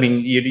 because I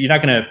mean, you're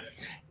not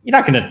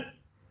gonna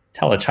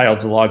tell a child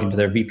to log into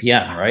their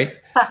VPN, right?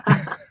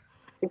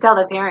 You tell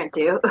the parent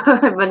to,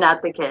 but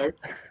not the kid.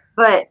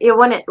 But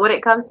when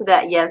it comes to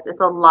that, yes,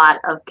 it's a lot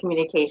of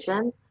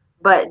communication.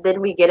 But then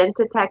we get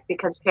into tech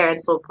because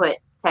parents will put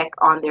tech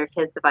on their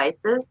kids'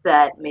 devices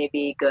that may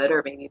be good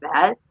or may be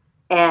bad,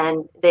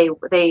 and they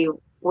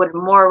would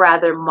more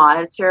rather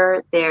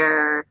monitor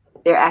their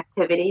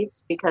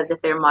activities, because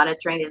if they're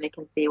monitoring, then they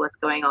can see what's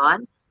going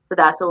on. So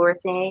that's what we're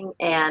seeing.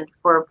 And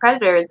for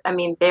predators, I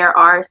mean, there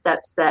are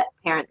steps that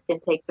parents can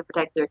take to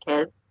protect their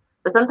kids.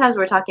 But sometimes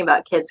we're talking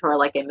about kids who are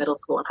like in middle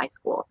school and high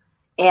school.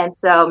 And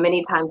so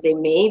many times they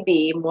may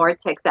be more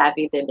tech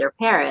savvy than their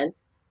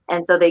parents.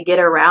 And so they get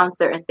around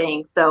certain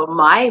things. So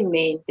my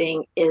main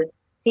thing is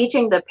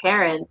teaching the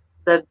parents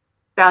the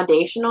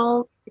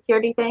foundational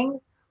security things,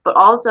 but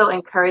also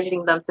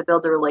encouraging them to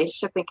build a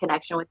relationship and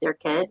connection with their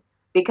kid,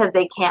 because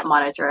they can't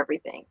monitor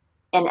everything.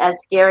 And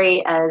as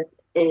scary as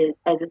it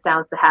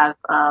sounds to have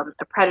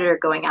a predator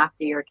going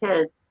after your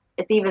kids,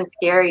 it's even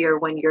scarier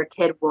when your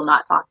kid will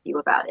not talk to you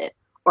about it,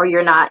 or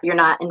you're not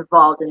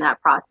involved in that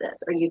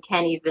process, or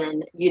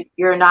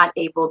you're not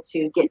able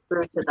to get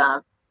through to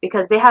them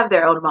because they have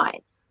their own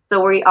mind.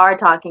 So we are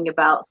talking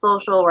about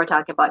social, we're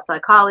talking about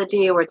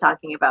psychology, we're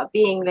talking about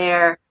being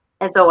there.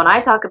 And so when I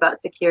talk about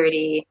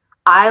security,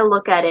 I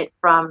look at it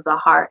from the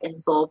heart and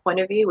soul point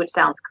of view, which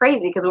sounds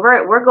crazy because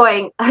we're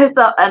going,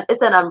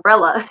 it's an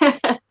umbrella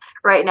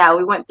right now.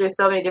 We went through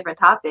so many different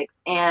topics.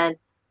 And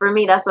for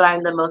me, that's what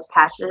I'm the most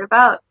passionate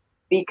about,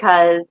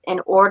 because in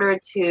order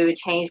to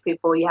change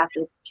people, you have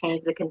to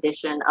change the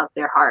condition of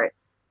their heart.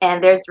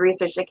 And there's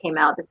research that came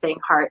out that's saying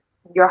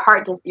your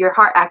heart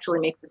actually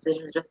makes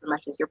decisions just as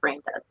much as your brain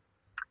does.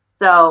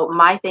 So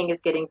my thing is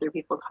getting through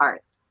people's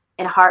hearts,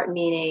 and heart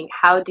meaning,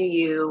 how do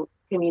you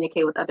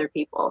communicate with other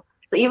people?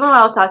 So even when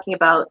I was talking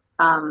about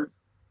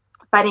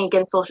fighting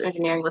against social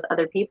engineering with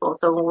other people,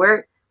 so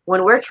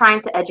when we're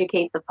trying to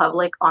educate the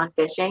public on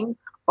phishing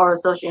or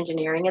social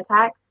engineering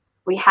attacks,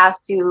 we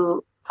have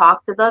to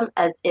talk to them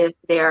as if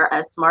they're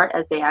as smart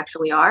as they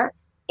actually are,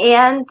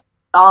 and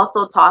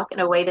also talk in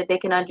a way that they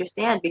can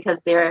understand,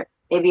 because they're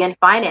maybe in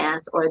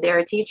finance, or they're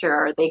a teacher,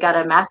 or they got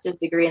a master's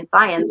degree in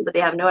science, but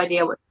they have no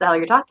idea what the hell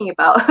you're talking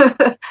about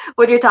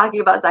when you're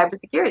talking about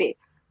cybersecurity.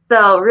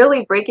 So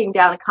really breaking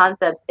down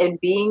concepts and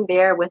being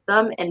there with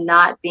them and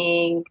not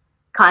being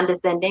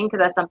condescending, because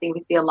that's something we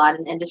see a lot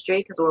in industry,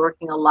 because we're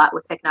working a lot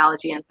with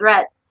technology and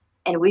threats.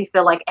 And we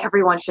feel like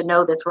everyone should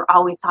know this. We're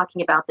always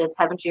talking about this.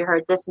 Haven't you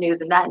heard this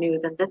news and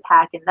this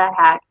hack and that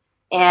hack?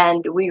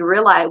 And we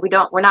realize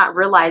we're not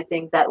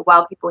realizing that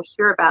while people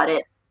hear about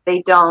it,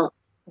 they don't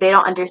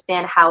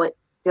understand how it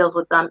deals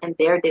with them in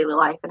their daily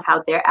life and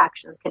how their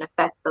actions can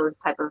affect those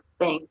type of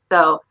things.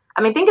 So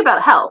I mean, think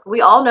about health.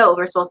 We all know what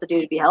we're supposed to do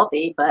to be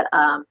healthy, but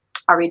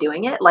are we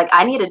doing it? Like,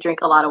 I need to drink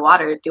a lot of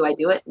water. Do I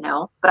do it?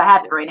 No, but I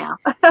have it right now.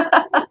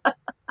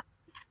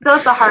 So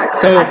it's a hard.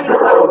 So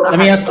let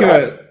me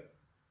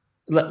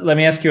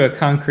ask you a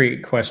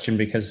concrete question,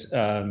 because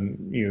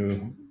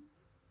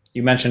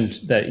you mentioned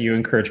that you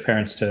encourage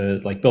parents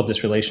to like build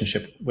this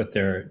relationship with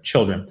their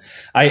children.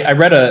 I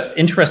read an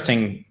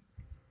interesting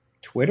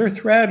Twitter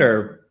thread,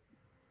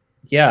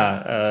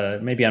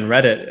 maybe on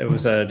Reddit. It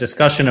was a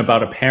discussion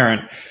about a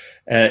parent,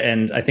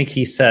 and I think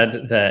he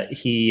said that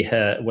he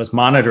was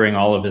monitoring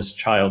all of his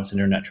child's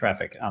internet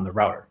traffic on the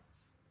router,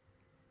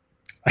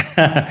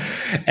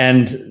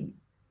 and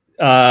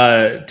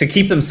to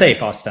keep them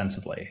safe,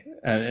 ostensibly.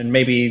 And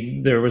maybe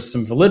there was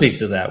some validity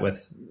to that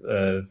with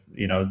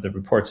the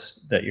reports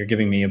that you're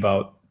giving me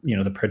about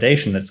the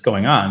predation that's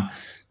going on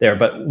there.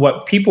 But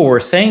what people were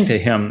saying to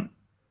him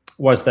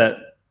was that,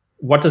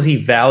 what does he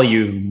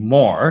value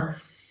more?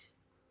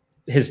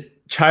 His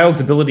child's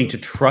ability to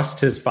trust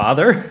his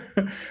father,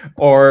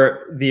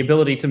 or the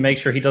ability to make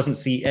sure he doesn't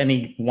see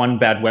any one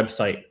bad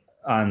website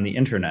on the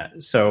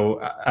internet?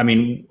 So, I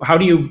mean, how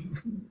do you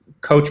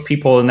coach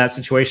people in that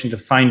situation to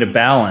find a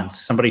balance?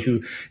 Somebody who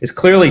is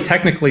clearly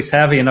technically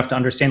savvy enough to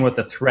understand what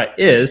the threat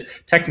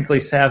is, technically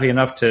savvy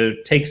enough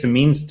to take some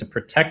means to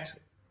protect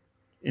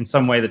in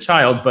some way the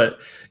child,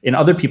 but in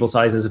other people's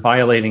eyes is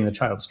violating the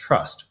child's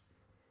trust.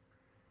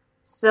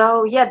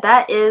 So yeah,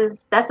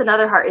 that's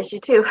another heart issue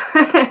too.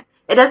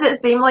 It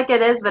doesn't seem like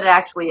it is, but it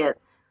actually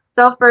is.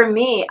 So for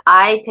me,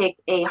 I take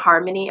a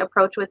harmony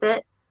approach with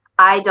it.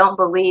 I don't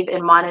believe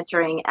in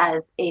monitoring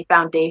as a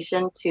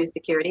foundation to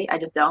security. I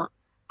just don't.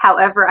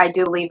 However, I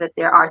do believe that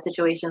there are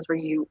situations where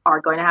you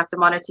are going to have to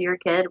monitor your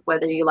kid,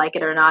 whether you like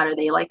it or not, or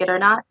they like it or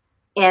not.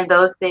 And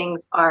those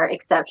things are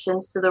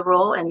exceptions to the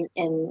rule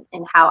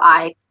in how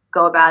I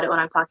go about it when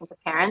I'm talking to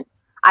parents.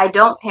 I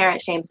don't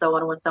parent shame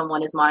someone when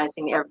someone is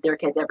monitoring their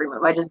kids' every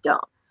move. I just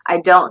don't.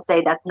 I don't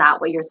say that's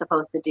not what you're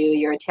supposed to do.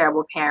 You're a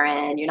terrible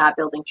parent. You're not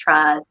building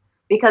trust,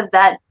 because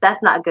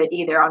that's not good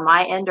either on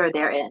my end or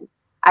their end.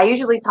 I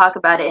usually talk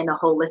about it in a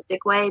holistic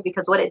way,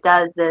 because what it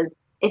does is,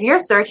 if you're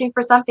searching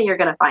for something, you're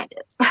going to find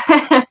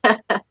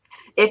it.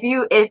 if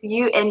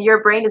you and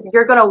your brain is,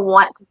 you're going to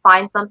want to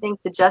find something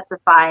to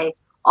justify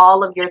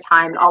all of your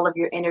time and all of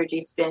your energy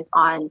spent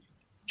on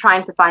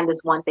trying to find this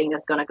one thing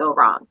that's going to go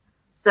wrong.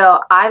 So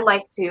I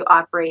like to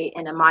operate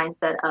in a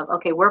mindset of,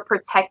 okay, we're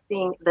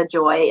protecting the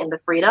joy and the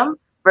freedom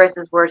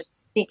versus we're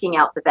seeking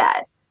out the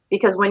bad.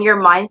 Because when your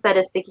mindset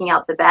is seeking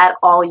out the bad,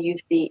 all you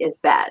see is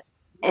bad.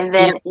 And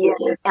then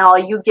and all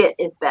you get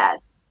is bad.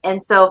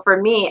 And so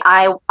for me,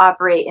 I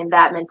operate in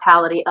that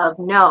mentality of,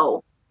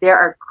 no, there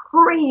are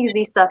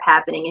crazy stuff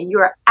happening and you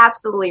are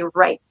absolutely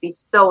right to be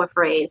so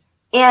afraid.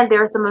 And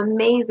there are some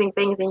amazing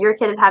things and your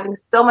kid is having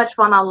so much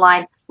fun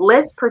online.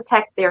 Let's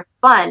protect their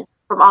fun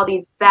from all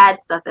these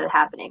bad stuff that are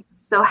happening.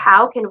 So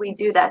how can we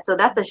do that? So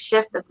that's a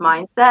shift of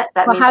mindset.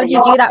 How do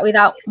you do that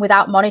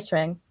without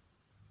monitoring?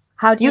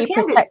 How do you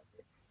protect?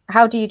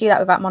 How do you do that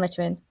without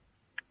monitoring?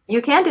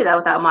 You can do that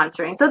without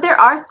monitoring. So there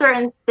are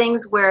certain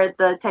things where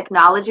the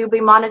technology will be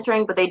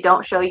monitoring, but they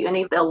don't show you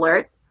any of the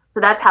alerts.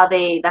 So that's how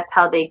they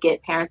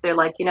get parents. They're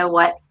like, you know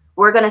what?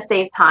 We're going to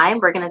save time.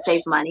 We're going to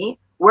save money.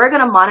 We're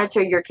going to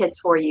monitor your kids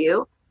for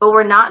you, but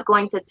we're not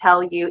going to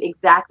tell you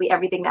exactly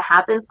everything that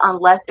happens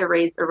unless it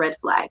raises a red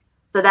flag.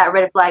 So that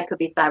red flag could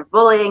be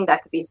cyberbullying,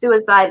 that could be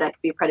suicide, that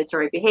could be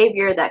predatory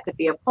behavior, that could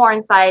be a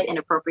porn site,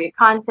 inappropriate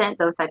content,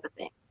 those type of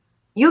things.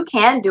 You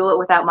can do it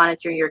without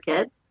monitoring your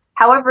kids.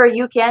 However,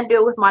 you can do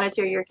it with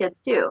monitoring your kids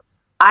too.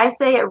 I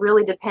say it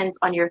really depends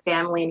on your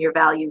family and your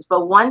values.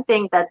 But one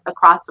thing that's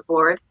across the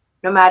board,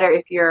 no matter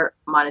if you're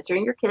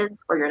monitoring your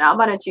kids or you're not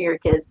monitoring your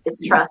kids,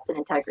 is trust and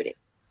integrity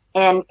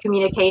and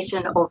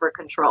communication over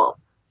control.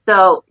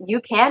 So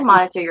you can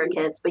monitor your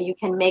kids, but you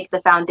can make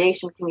the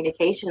foundation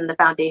communication and the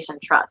foundation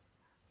trust.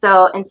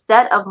 So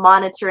instead of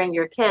monitoring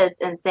your kids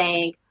and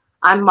saying,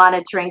 I'm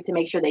monitoring to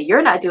make sure that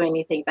you're not doing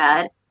anything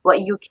bad,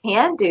 what you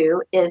can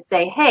do is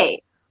say,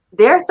 hey,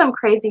 there are some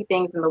crazy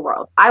things in the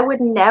world. I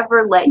would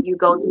never let you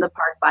go to the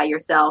park by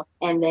yourself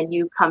and then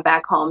you come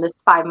back home. This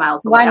 5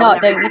 miles away. Why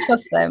not? Don't you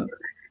trust them?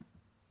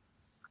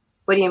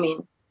 What do you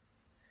mean?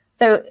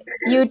 So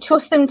you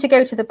trust them to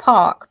go to the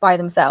park by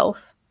themselves,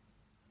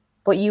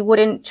 but you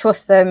wouldn't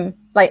trust them.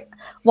 Like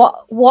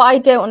what I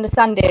don't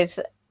understand is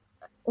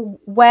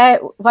where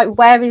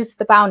is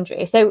the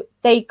boundary? So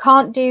they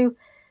can't do.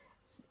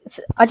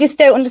 I just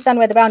don't understand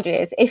where the boundary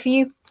is. If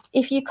you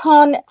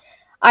can't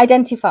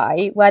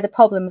identify where the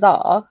problems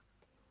are,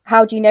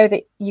 how do you know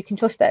that you can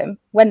trust them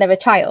when they're a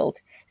child?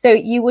 So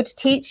you would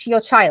teach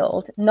your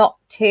child not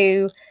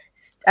to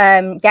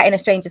get in a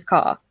stranger's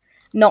car,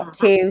 not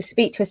to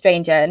speak to a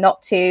stranger,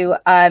 not to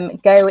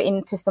go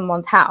into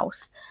someone's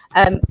house,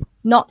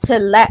 not to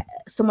let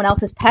someone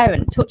else's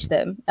parent touch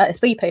them at a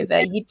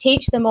sleepover. You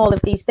teach them all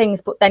of these things,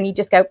 but then you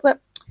just go,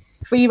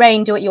 free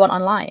reign, do what you want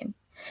online.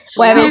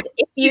 Whereas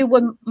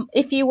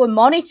if you were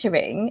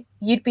monitoring,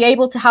 you'd be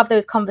able to have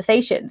those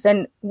conversations.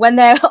 And when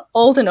they're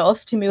old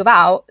enough to move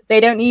out, they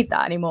don't need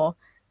that anymore.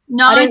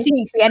 No, I don't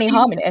see any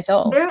harm in it at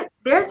all.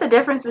 There's a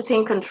difference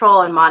between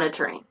control and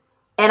monitoring.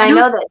 And I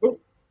know that this...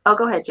 Oh,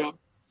 go ahead, Jane.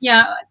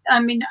 Yeah, I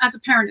mean, as a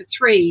parent of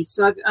three,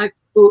 so I've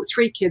brought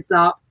 3 kids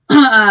up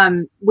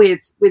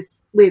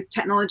with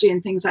technology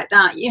and things like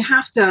that. You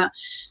have to,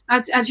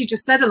 as you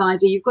just said,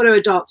 Eliza, you've got to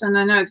adopt, and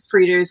I know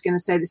Frida is going to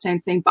say the same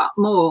thing, but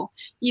more.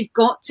 You've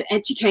got to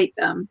educate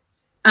them,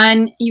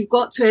 and you've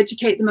got to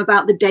educate them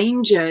about the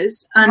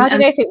dangers. And, how do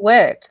you know if it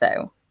worked,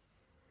 though?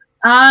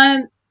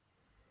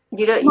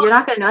 You're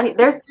not going to know any.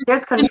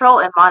 There's control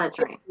and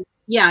monitoring.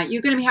 Yeah,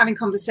 you're going to be having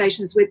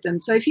conversations with them.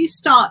 So if you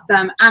start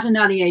them at an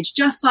early age,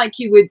 just like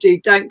you would do,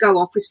 don't go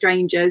off with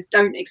strangers,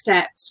 don't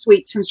accept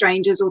sweets from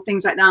strangers or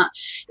things like that.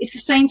 It's the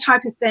same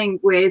type of thing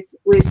with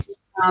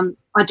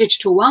our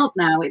digital world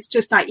now. It's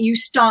just like you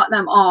start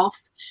them off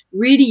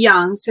really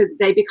young so that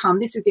they become,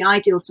 this is the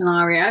ideal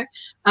scenario,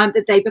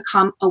 that they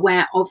become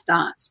aware of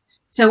that.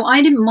 So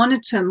I didn't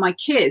monitor my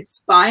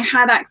kids, but I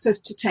had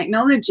access to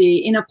technology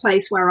in a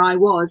place where I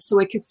was so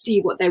I could see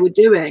what they were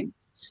doing.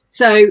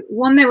 So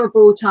 1, they were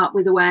brought up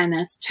with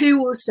awareness. 2,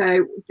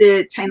 also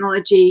the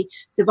technology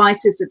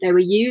devices that they were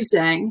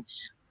using.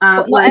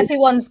 But not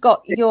everyone's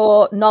got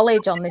your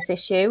knowledge on this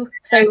issue.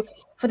 So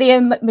for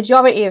the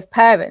majority of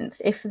parents,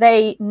 if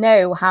they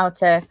know how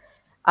to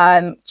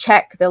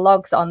check the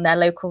logs on their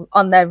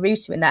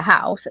router in their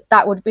house,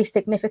 that would be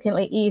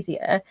significantly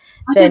easier.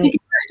 I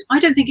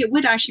don't think it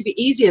would actually be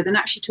easier than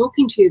actually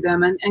talking to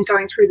them and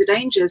going through the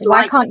dangers.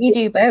 Why can't you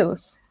do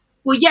both?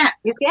 Well, yeah,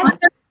 you can.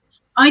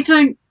 I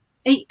don't.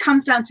 It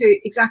comes down to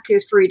exactly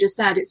as Farida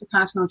said. It's a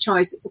personal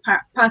choice. It's a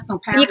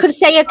personal parent. You could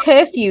say a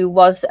curfew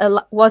was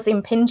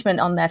impingement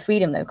on their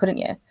freedom, though, couldn't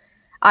you?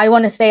 I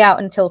want to stay out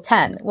until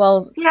 10.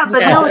 Well, yeah,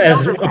 but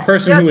as a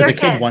person who was a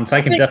kid once,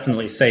 I can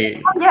definitely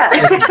say, yeah,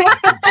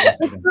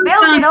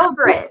 they'll get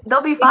over it.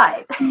 They'll be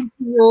fine.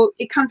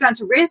 It comes down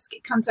to risk.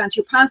 It comes down to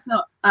your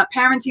personal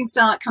parenting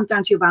style. It comes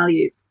down to your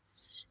values.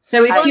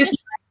 So it's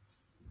just.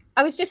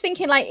 I was just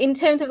thinking, like, in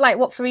terms of like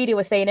what Farida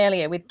was saying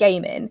earlier with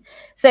gaming.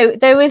 So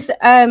there was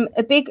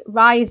a big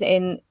rise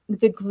in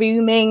the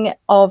grooming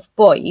of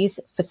boys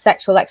for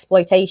sexual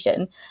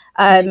exploitation,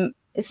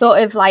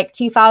 sort of like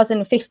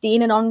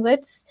 2015 and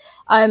onwards,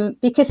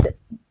 because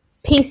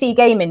PC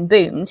gaming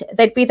boomed.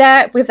 They'd be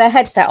there with their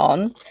headset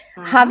on,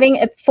 having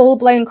a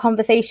full-blown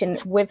conversation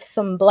with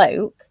some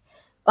bloke,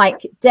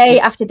 like day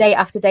after day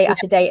after day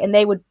after day, and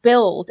they would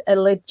build a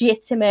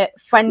legitimate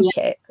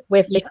friendship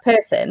with this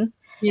person.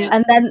 Yeah.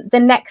 And then the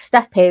next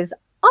step is,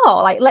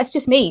 like, let's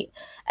just meet.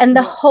 And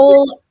the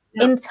whole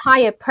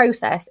entire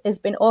process has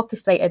been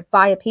orchestrated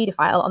by a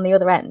paedophile on the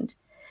other end.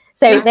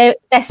 So they're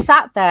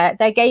sat there,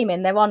 they're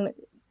gaming, they're on.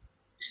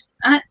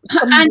 And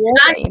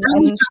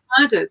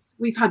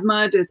we've had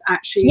murders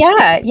actually.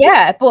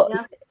 Yeah, but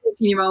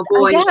 14-year-old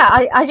boy.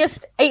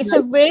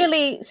 It's a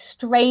really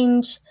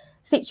strange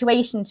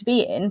situation to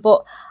be in,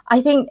 but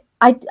I think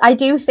I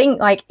do think,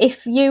 like,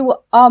 if you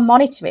are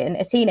monitoring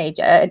a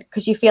teenager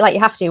because you feel like you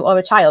have to, or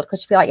a child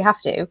because you feel like you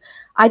have to,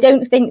 I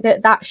don't think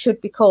that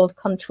should be called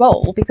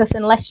control, because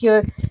unless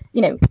you're,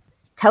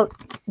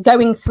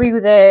 going through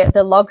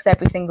the logs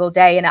every single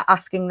day and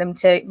asking them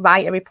to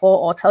write a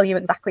report or tell you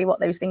exactly what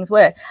those things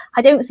were,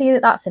 I don't see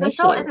that that's an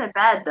issue. Control isn't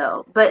bad,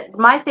 though. But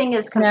my thing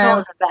is control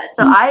isn't bad.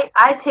 So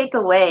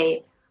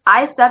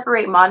I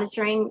separate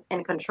monitoring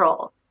and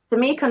control. To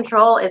me,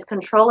 control is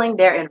controlling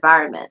their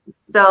environment.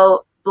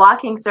 So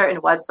blocking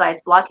certain websites,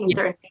 blocking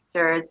certain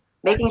features,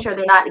 making sure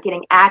they're not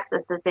getting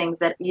access to things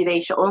that they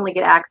should only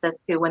get access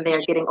to when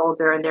they're getting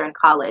older and they're in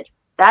college.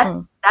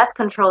 That's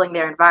controlling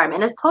their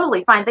environment. And it's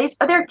totally fine.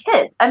 They're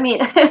kids. I mean,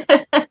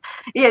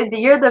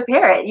 you're the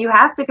parent. You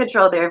have to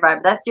control their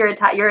environment. That's your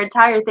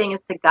entire thing, is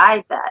to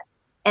guide that.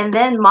 And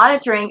then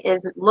monitoring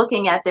is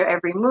looking at their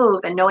every move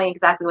and knowing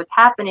exactly what's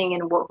happening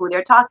and who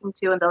they're talking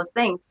to and those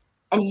things.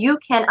 And you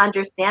can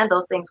understand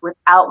those things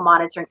without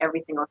monitoring every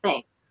single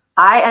thing.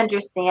 I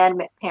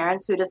understand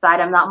parents who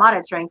decide I'm not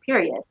monitoring,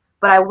 period.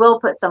 But I will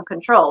put some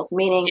controls,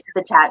 meaning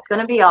the chat's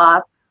going to be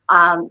off.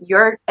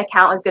 Your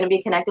account is going to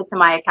be connected to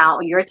my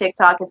account. Your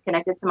TikTok is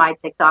connected to my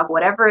TikTok,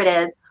 whatever it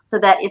is, so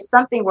that if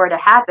something were to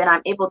happen,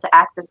 I'm able to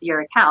access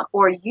your account.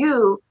 Or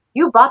you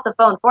bought the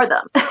phone for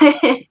them.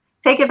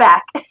 Take it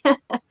back.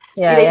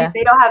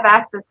 They don't have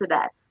access to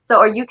that. So,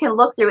 or you can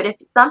look through it.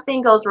 If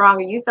something goes wrong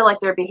or you feel like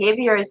their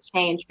behavior has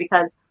changed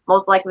because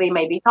most likely they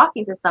may be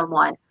talking to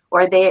someone,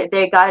 or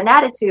they got an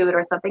attitude,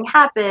 or something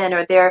happened,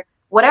 or they're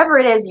whatever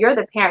it is, you're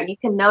the parent. You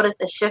can notice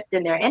a shift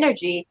in their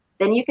energy.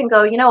 Then you can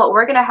go, you know what,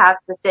 we're going to have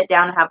to sit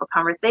down and have a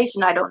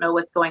conversation. I don't know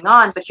what's going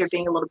on, but you're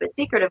being a little bit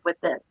secretive with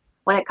this.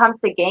 When it comes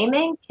to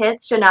gaming,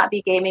 kids should not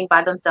be gaming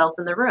by themselves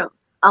in the room,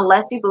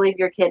 unless you believe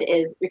your kid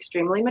is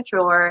extremely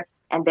mature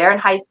and they're in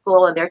high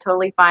school and they're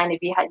totally fine.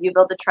 If you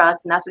build the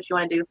trust and that's what you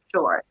want to do,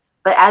 sure.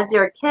 But as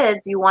your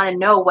kids, you want to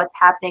know what's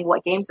happening,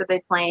 what games are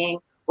they playing,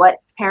 what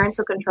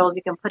parental controls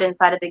you can put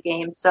inside of the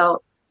game.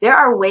 So there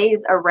are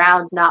ways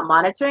around not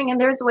monitoring, and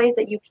there's ways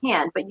that you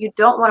can, but you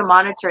don't want to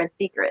monitor in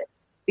secret.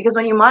 Because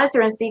when you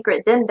monitor in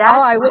secret, then that's...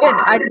 I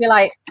wouldn't. I'd be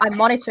like, I'm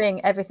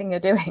monitoring everything you're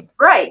doing.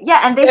 Right,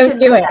 yeah, and they should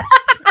do it.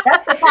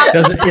 That's the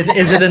problem.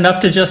 Is it enough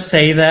to just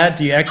say that?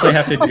 Do you actually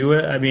have to do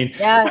it? I mean,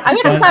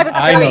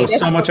 I know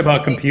so much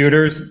about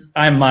computers.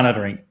 I'm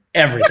monitoring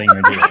everything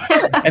you're doing.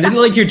 And then,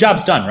 like, your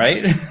job's done,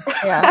 right?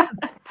 Yeah.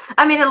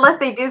 I mean, unless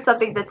they do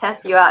something to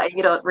test you out and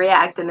you don't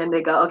react, and then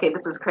they go, okay,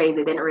 this is crazy,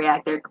 they didn't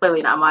react, they're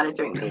clearly not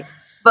monitoring me.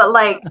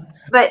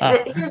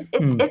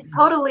 It's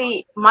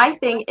totally, my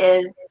thing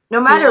is, no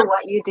matter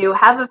what you do,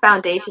 have a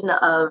foundation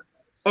of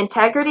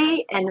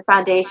integrity and a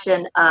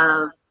foundation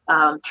of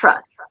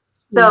trust.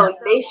 So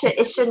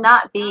it should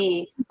not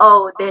be,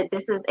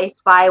 this is a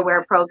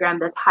spyware program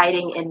that's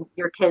hiding in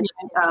your kid's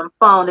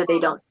phone that they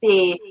don't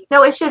see.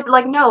 No, it should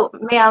no,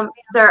 ma'am,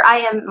 sir, I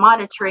am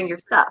monitoring your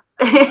stuff.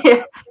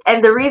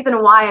 And the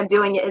reason why I'm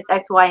doing it is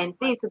X, Y, and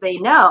Z, so they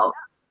know.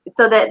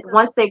 So that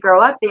once they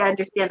grow up, they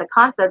understand the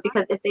concept.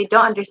 Because if they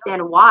don't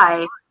understand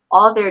why,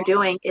 all they're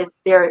doing is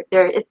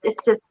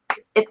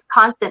it's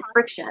constant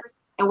friction.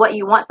 And what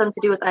you want them to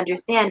do is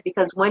understand,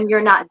 because when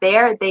you're not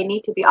there, they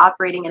need to be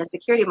operating in a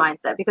security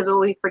mindset. Because what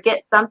we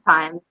forget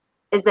sometimes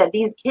is that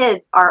these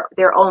kids are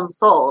their own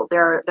soul,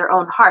 their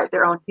own heart,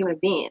 their own human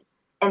being.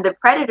 And the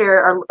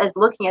predator is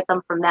looking at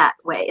them from that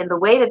way. And the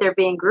way that they're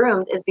being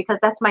groomed is because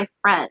that's my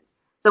friend.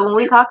 So when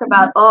we talk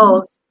about,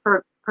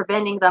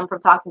 preventing them from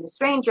talking to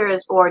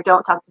strangers, or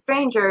don't talk to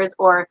strangers,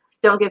 or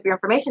don't give your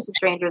information to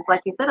strangers, like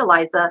you said,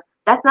 Eliza,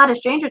 that's not a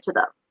stranger to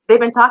them. They've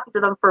been talking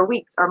to them for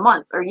weeks or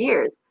months or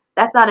years.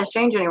 That's not a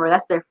stranger anymore.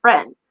 That's their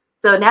friend.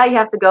 So now you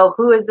have to go,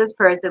 who is this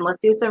person? Let's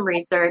do some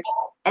research.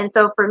 And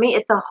so for me,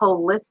 it's a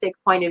holistic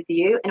point of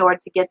view in order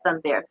to get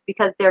them there,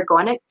 because they're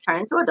going to turn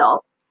into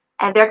adults,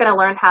 and they're going to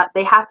learn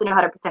they have to know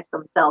how to protect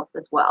themselves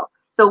as well.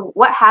 So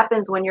what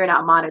happens when you're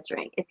not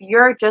monitoring? If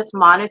you're just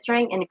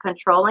monitoring and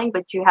controlling,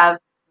 but you have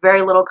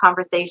very little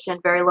conversation,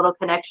 very little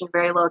connection,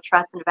 very little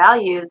trust and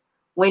values,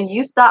 when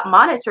you stop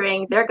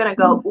monitoring, they're going to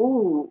go,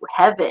 ooh,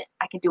 heaven,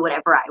 I can do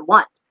whatever I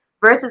want.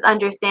 Versus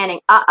understanding,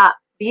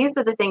 these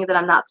are the things that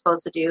I'm not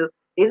supposed to do.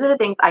 These are the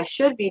things I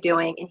should be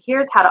doing. And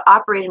here's how to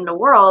operate in the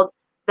world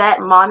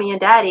that mommy and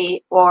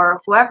daddy or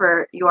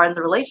whoever you are in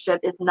the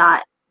relationship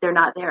they're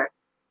not there.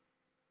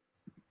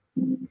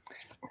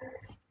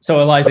 So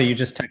Eliza, you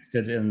just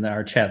texted in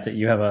our chat that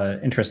you have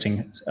an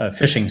interesting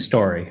fishing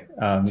story.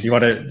 Do you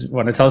want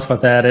to tell us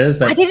what that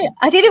is? I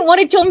didn't want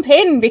to jump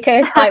in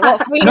because like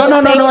what No,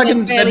 I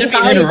didn't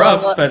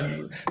interrupt.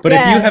 But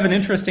if you have an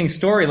interesting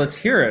story, let's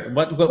hear it.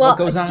 What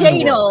goes on?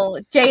 Jane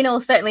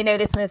will certainly know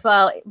this one as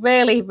well.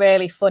 Really,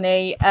 really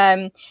funny.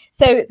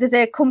 So there's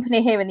a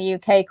company here in the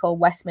UK called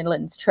West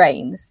Midlands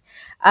Trains.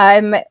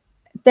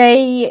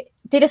 They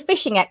did a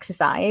phishing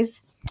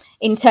exercise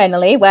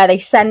internally where they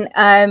sent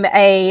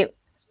a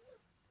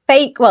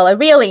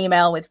real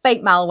email with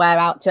fake malware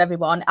out to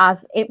everyone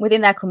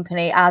within their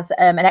company as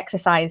an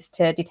exercise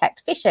to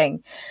detect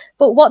phishing.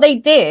 But what they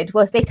did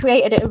was they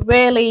created a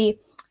really,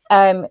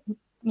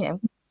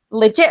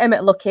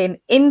 legitimate looking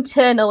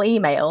internal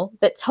email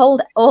that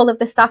told all of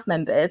the staff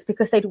members,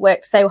 because they'd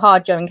worked so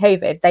hard during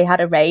COVID, they had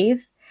a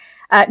raise.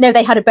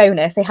 They had a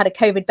bonus. They had a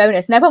COVID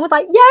bonus, and everyone was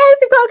like, "Yes,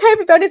 we've got a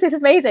COVID bonus. This is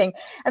amazing!"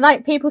 And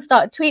like people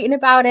started tweeting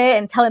about it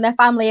and telling their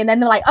family, and then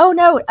they're like, "Oh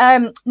no,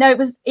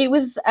 it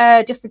was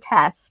just a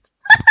test."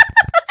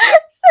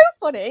 So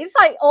funny. It's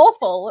like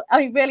awful. I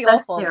mean, really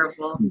That's awful.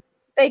 Terrible.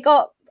 They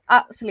got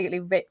absolutely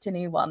ripped a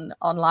new one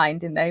online,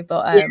 didn't they?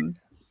 But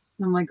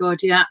Oh my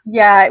God, yeah.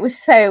 Yeah, it was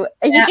so.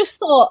 You just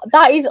thought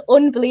that is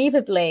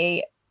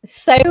unbelievably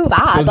so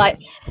bad.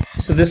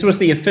 So this was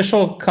the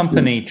official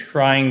company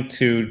trying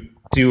to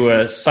do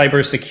a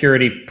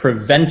cybersecurity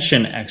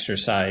prevention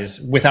exercise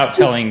without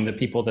telling the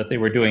people that they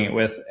were doing it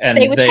with, and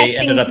they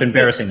ended up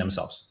embarrassing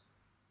themselves.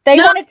 They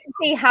wanted to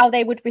see how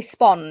they would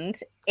respond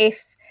if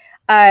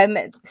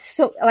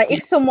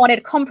someone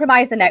had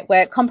compromised the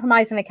network,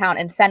 compromised an account,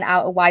 and sent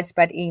out a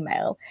widespread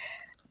email.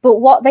 But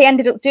what they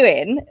ended up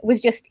doing was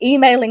just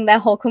emailing their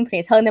whole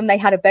company, telling them they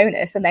had a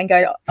bonus, and then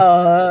going,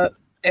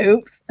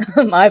 oops,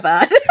 my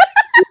bad.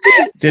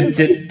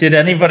 Did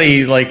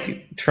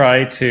anybody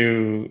try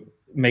to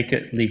make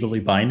it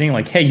legally binding?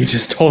 Like, hey, you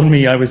just told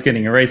me I was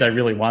getting a raise. I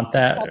really want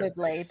that.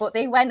 Probably, but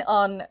they went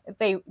on.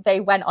 They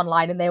went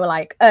online and they were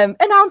like,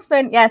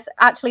 announcement. Yes,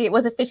 actually, it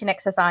was a phishing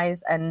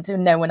exercise, and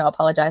no, we're not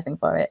apologizing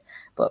for it.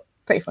 But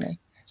pretty funny.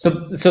 So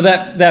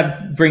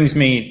that brings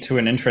me to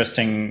an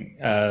interesting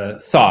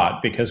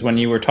thought, because when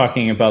you were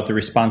talking about the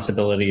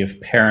responsibility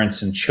of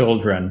parents and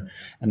children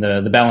and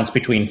the balance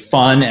between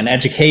fun and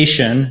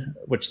education,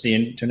 which the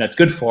internet's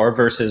good for,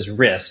 versus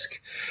risk,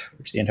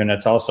 which the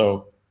internet's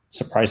also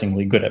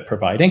surprisingly good at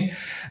providing,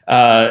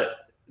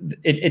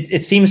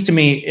 it seems to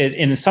me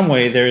in some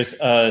way there's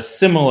a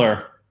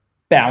similar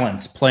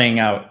balance playing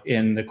out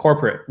in the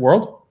corporate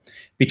world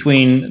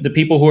between the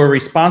people who are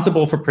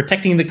responsible for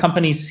protecting the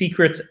company's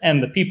secrets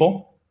and the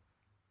people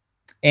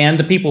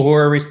who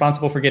are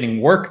responsible for getting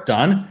work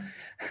done.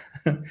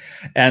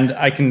 And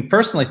I can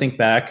personally think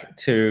back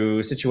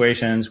to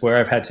situations where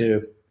I've had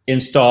to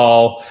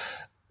install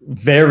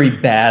very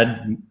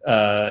bad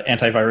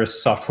antivirus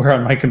software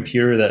on my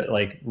computer that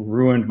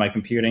ruined my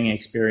computing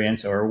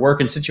experience, or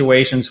work in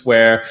situations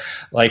where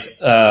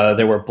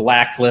there were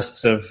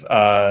blacklists of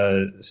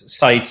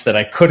sites that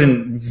I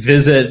couldn't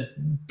visit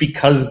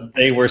because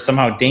they were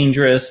somehow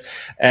dangerous.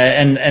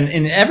 And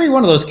in every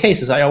one of those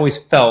cases, I always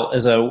felt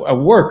as a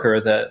worker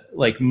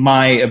that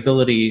my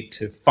ability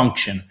to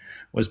function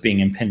was being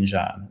impinged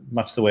on,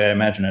 much the way I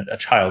imagine a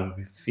child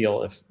would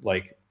feel if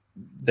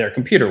their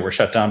computer were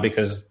shut down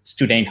because it's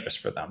too dangerous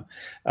for them.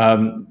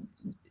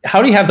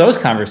 How do you have those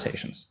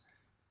conversations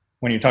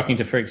when you're talking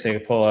to, for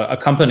example, a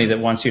company that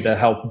wants you to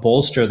help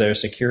bolster their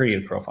security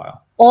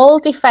profile? All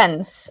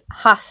defense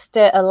has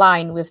to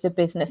align with the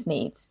business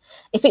needs.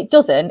 If it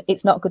doesn't,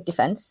 it's not good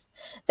defense.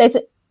 There's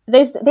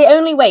the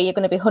only way you're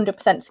going to be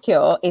 100%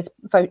 secure is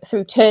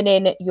through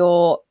turning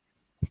your,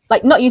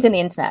 not using the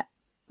internet,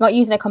 not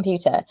using a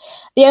computer.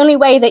 The only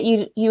way that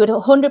you would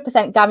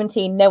 100%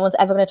 guarantee no one's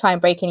ever going to try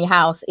and break in your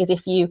house is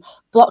if you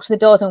blocked the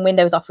doors and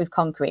windows off with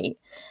concrete.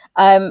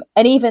 And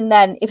even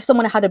then, if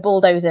someone had a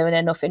bulldozer and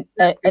enough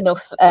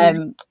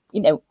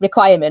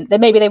requirement,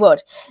 then maybe they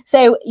would.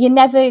 So you're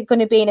never going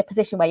to be in a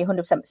position where you're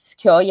 100%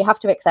 secure. You have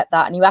to accept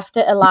that, and you have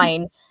to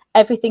align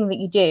everything that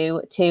you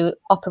do to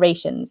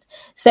operations.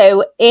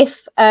 So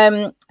if,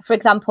 for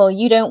example,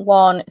 you don't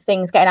want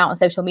things getting out on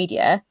social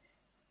media,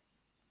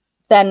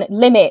 then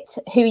limit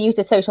who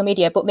uses social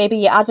media, but maybe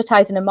your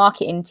advertising and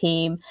marketing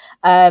team,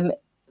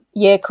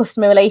 your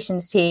customer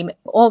relations team,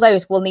 all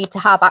those will need to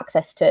have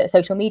access to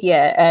social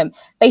media,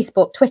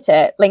 Facebook,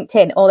 Twitter,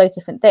 LinkedIn, all those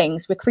different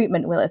things.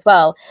 Recruitment will as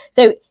well.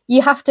 So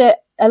you have to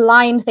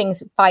align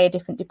things by a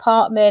different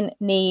department,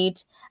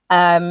 need,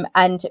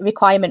 and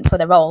requirement for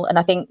the role. And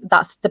I think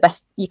that's the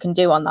best you can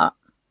do on that.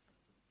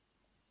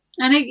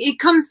 And it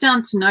comes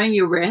down to knowing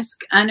your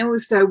risk and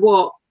also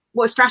what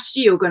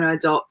strategy you're going to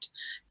adopt.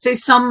 So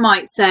some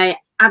might say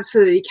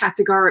absolutely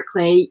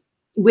categorically,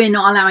 we're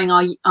not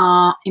allowing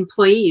our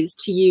employees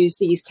to use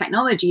these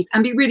technologies,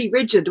 and be really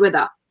rigid with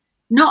it.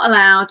 Not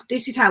allowed.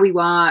 This is how we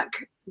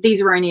work.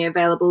 These are only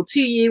available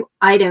to you.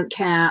 I don't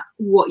care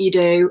what you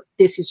do.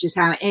 This is just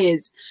how it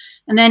is.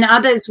 And then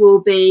others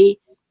will be,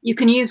 you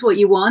can use what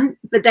you want,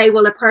 but they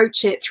will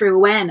approach it through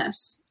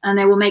awareness, and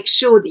they will make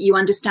sure that you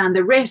understand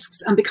the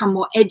risks and become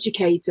more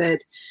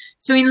educated.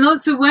 So in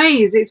lots of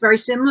ways, it's very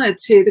similar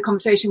to the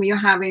conversation we were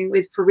having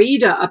with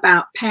Farida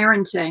about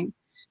parenting,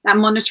 that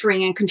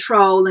monitoring and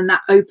control and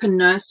that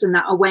openness and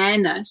that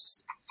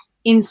awareness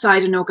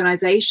inside an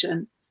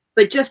organization.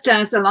 But just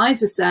as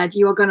Eliza said,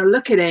 you are going to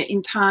look at it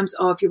in terms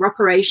of your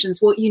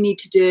operations, what you need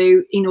to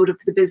do in order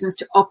for the business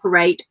to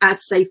operate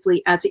as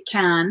safely as it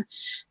can,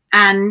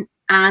 and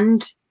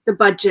the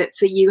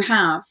budgets that you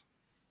have.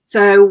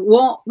 So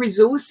what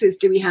resources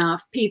do we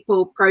have?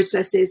 People,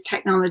 processes,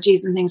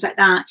 technologies, and things like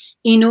that,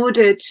 in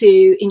order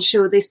to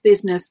ensure this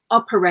business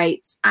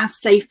operates as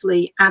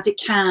safely as it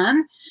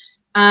can.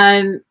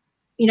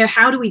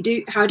 How do we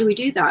do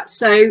that?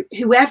 So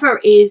whoever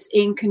is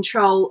in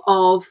control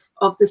of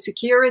the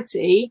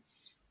security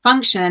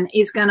function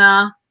is going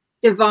to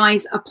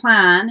devise a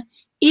plan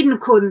in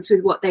accordance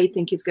with what they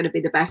think is going to be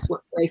the best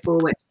way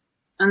forward.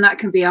 And that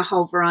can be a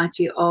whole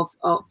variety of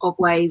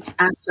ways,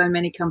 as so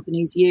many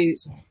companies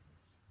use.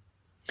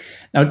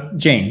 Now,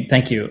 Jane,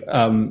 thank you.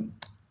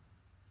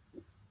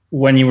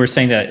 When you were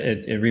saying that,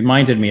 it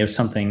reminded me of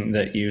something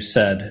that you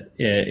said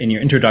in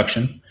your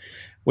introduction,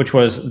 which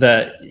was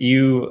that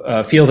you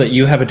feel that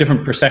you have a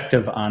different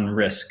perspective on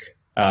risk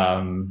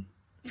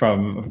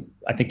from,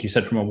 I think you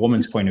said, from a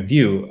woman's point of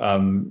view.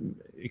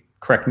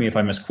 Correct me if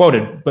I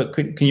misquoted, but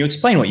can you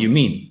explain what you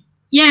mean?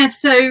 Yeah,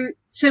 so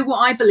what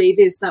I believe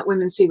is that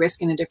women see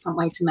risk in a different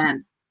way to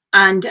men.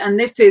 And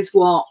this is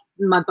what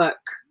my book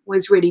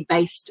was really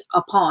based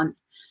upon.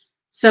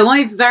 So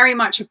I very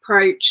much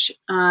approach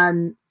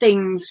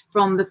things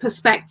from the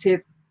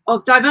perspective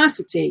of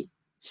diversity.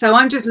 So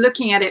I'm just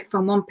looking at it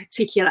from one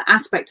particular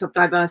aspect of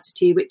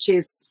diversity, which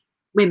is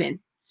women.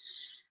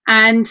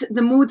 And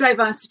the more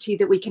diversity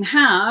that we can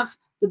have,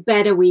 the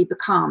better we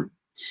become.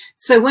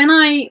 So when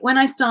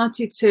I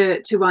started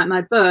to write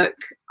my book,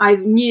 I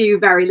knew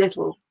very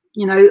little.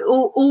 You know,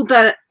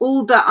 the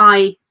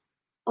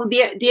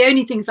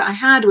only things that I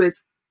had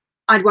was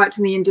I'd worked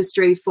in the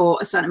industry for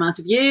a certain amount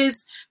of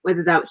years,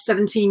 whether that was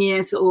 17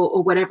 years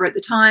or whatever at the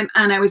time,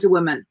 and I was a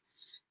woman.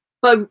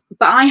 But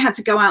I had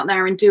to go out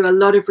there and do a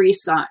lot of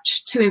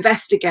research to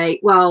investigate,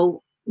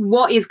 well,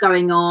 what is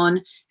going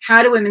on?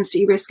 How do women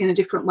see risk in a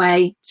different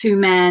way to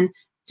men?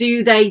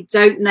 Do they,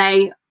 don't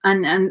they?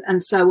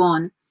 And so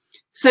on.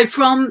 So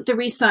from the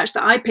research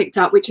that I picked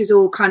up, which is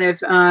all kind of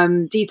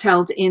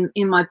detailed in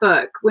my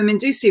book, women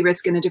do see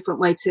risk in a different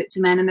way to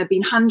men. And there have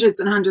been hundreds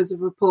and hundreds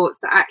of reports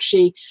that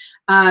actually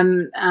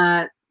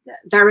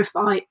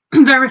verify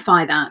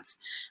that.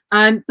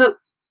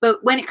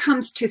 But when it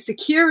comes to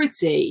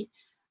security,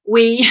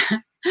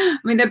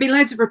 there've been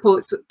loads of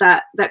reports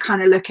that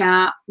kind of look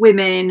at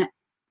women.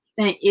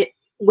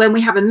 When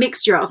we have a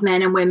mixture of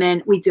men and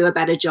women, we do a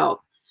better job.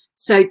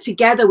 So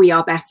together we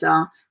are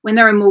better. When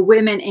there are more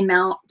women in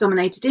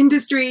male-dominated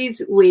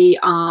industries, we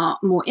are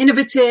more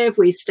innovative.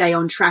 We stay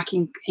on track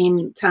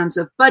in terms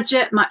of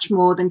budget, much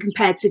more than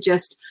compared to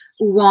just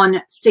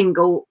one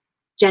single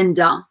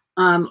gender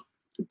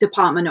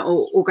department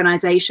or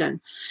organization.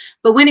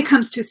 But when it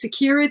comes to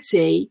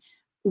security,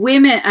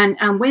 women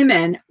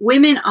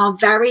are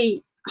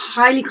very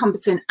highly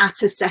competent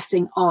at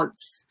assessing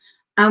odds.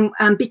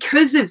 And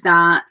because of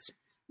that,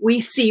 we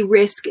see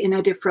risk in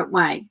a different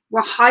way.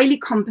 We're highly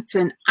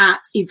competent at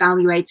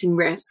evaluating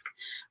risk.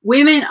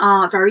 Women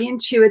are very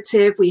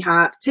intuitive. We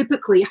have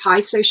typically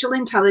high social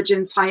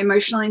intelligence, high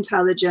emotional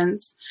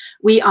intelligence.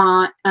 We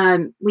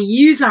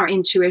use our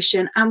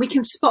intuition and we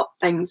can spot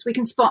things. We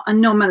can spot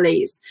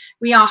anomalies.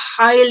 We are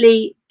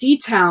highly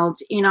detailed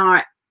in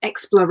our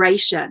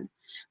exploration.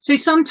 So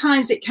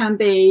sometimes it can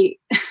be,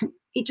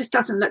 it just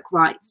doesn't look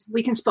right.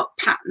 We can spot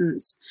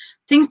patterns.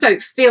 Things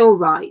don't feel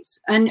right.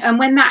 And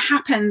when that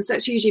happens,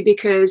 that's usually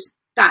because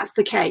that's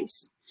the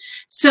case.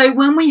 So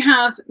when we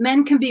have,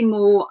 men can be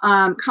more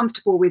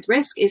comfortable with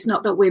risk. It's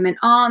not that women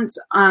aren't,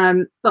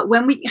 but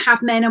when we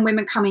have men and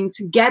women coming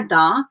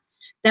together,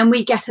 then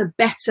we get a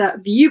better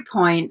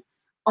viewpoint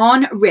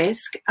on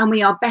risk and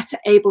we are better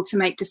able to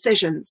make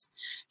decisions.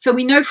 So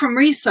we know from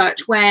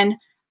research when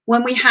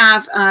we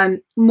have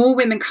more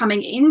women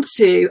coming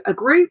into a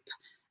group,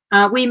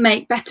 we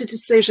make better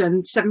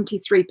decisions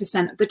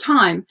 73% of the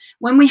time.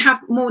 When we have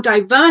more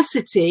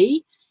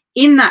diversity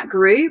in that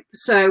group,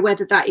 so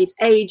whether that is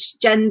age,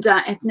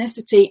 gender,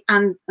 ethnicity,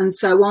 and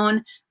so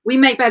on, we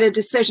make better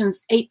decisions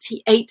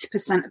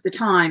 88% of the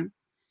time.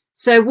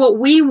 So what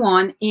we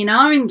want in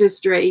our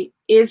industry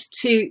is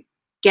to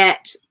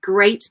get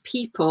great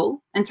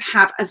people and to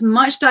have as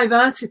much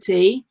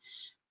diversity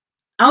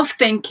of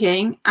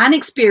thinking and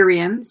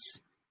experience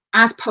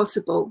as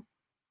possible.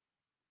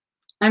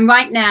 And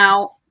right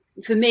now,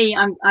 for me,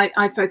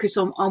 I focus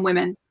on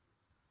women.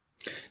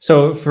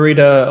 So,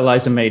 Farida,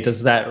 Eliza May,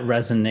 does that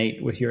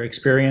resonate with your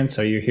experience?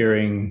 Are you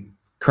hearing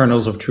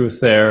kernels of truth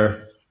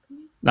there?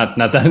 Not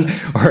that,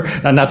 or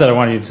not that I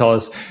wanted you to tell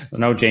us.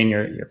 No, Jane,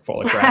 you're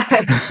full of crap.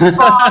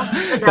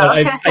 But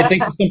I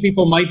think some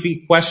people might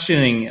be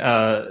questioning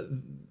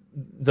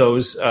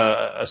those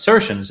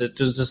assertions.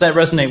 Does that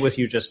resonate with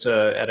you just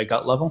at a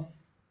gut level?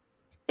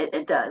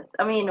 It does.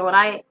 I mean, when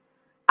I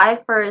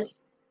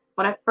first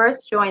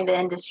joined the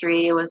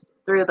industry, it was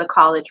through the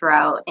college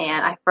route,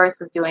 and I first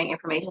was doing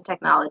information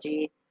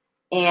technology.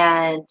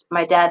 And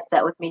my dad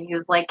sat with me and he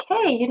was like,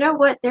 hey, you know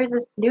what? There's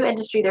this new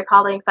industry they're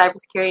calling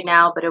cybersecurity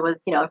now, but it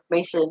was,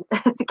 information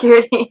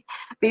security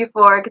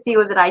before, because he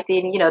was in IT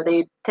and,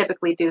 they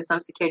typically do some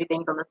security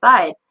things on the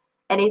side.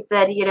 And he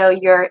said,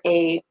 you're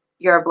a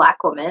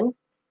Black woman.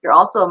 You're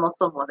also a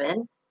Muslim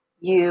woman.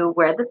 You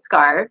wear the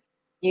scarf.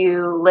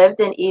 You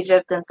lived in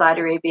Egypt and Saudi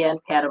Arabia and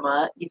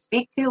Panama. You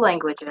speak 2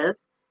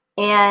 languages.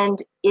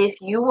 And if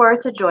you were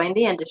to join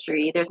the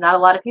industry, there's not a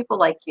lot of people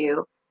like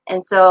you.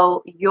 And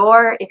so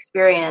your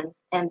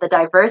experience and the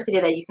diversity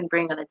that you can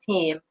bring on the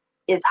team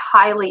is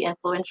highly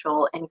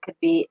influential and could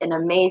be an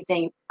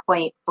amazing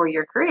point for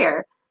your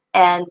career.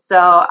 And so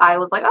I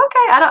was like,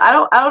 okay,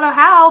 I don't know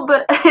how,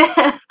 but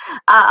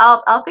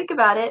I'll think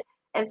about it.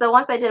 And so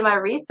once I did my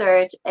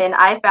research and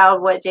I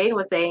found what Jane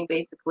was saying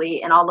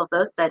basically in all of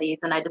those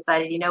studies, and I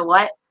decided, you know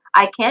what,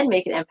 I can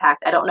make an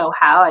impact. I don't know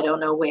how, I don't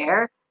know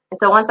where. And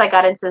so once I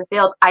got into the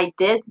field, I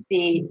did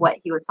see what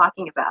he was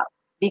talking about.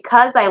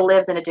 Because I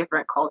lived in a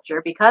different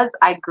culture, because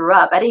I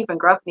didn't even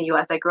grow up in the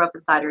US, I grew up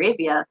in Saudi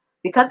Arabia.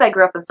 Because I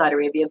grew up in Saudi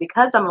Arabia,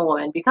 because I'm a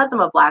woman, because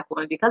I'm a Black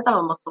woman, because I'm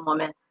a Muslim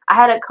woman, I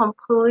had a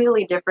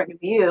completely different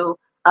view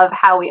of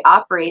how we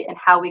operate and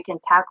how we can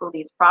tackle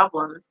these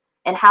problems,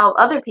 and how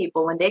other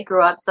people, when they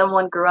grew up,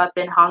 someone grew up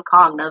in Hong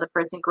Kong, another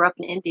person grew up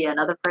in India,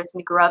 another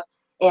person grew up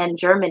in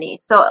Germany.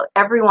 So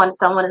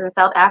someone is in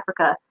South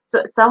Africa.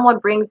 So someone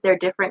brings their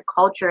different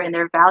culture and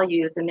their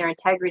values and their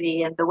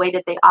integrity and the way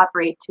that they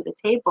operate to the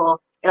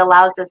table. It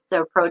allows us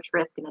to approach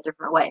risk in a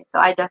different way. So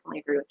I definitely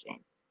agree with Jane.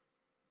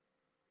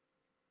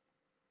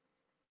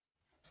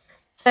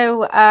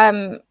 So,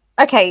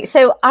 okay.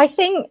 So I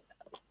think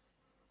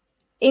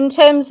in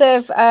terms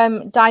of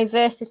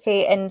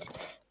diversity and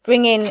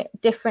bringing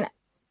different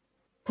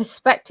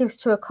perspectives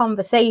to a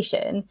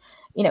conversation,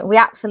 we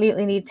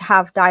absolutely need to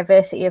have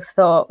diversity of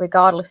thought,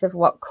 regardless of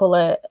what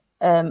color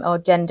or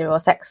gender or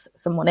sex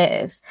someone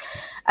is.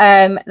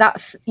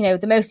 That's,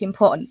 the most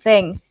important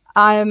thing.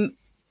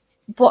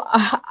 But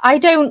I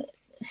don't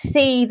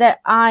see that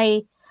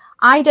I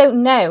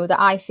don't know that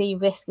I see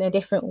risk in a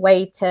different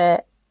way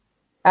to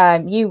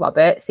you,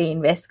 Robert, seeing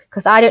risk,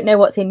 because I don't know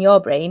what's in your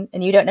brain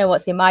and you don't know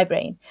what's in my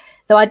brain.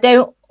 So I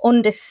don't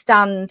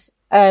understand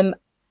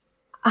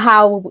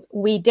how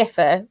we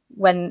differ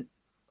when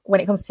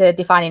it comes to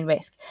defining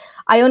risk.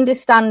 I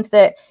understand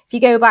that if you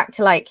go back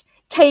to like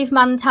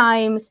caveman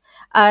times,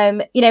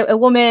 a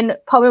woman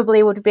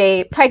probably would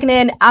be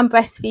pregnant and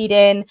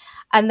breastfeeding,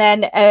 and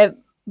then a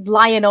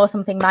lion or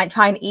something might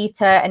try and eat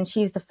her, and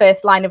she's the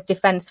first line of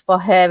defense for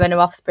her and her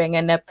offspring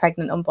and a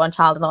pregnant unborn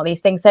child and all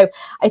these things. So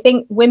I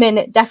think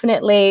women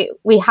definitely,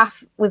 we've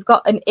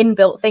got an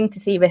inbuilt thing to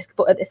see risk,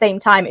 but at the same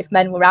time, if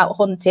men were out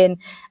hunting,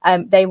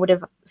 they would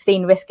have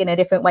seen risk in a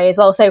different way as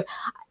well. So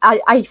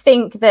I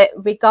think that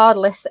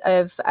regardless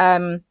of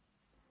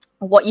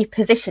what your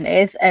position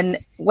is and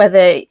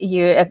whether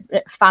you're a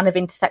fan of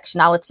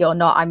intersectionality or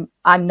not,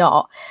 I'm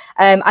not.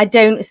 I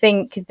don't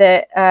think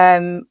that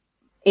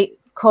it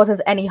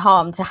causes any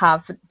harm to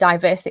have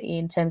diversity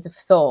in terms of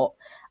thought.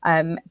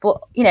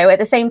 But at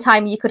the same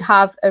time, you could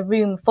have a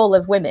room full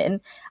of women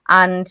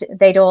and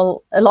a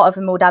lot of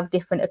them would have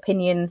different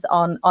opinions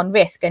on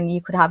risk, and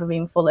you could have a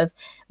room full of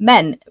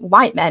men,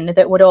 white men,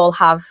 that would all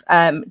have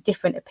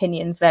different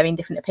opinions, varying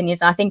different opinions.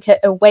 And I think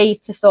a way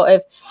to sort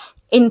of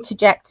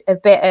interject a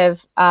bit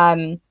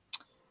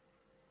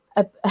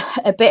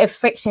of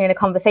friction in a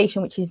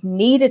conversation, which is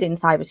needed in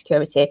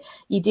cybersecurity,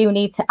 you do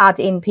need to add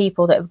in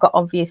people that have got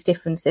obvious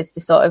differences to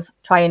sort of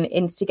try and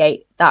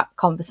instigate that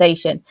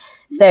conversation.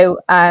 So,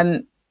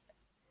 for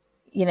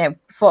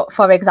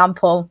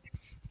example,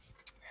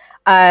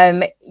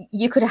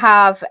 you could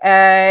have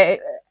a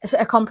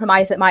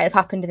compromise that might have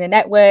happened in a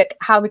network.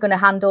 How are we going to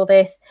handle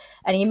this?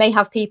 And you may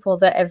have people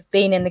that have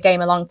been in the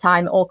game a long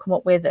time all come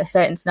up with a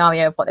certain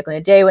scenario of what they're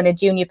going to do, and a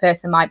junior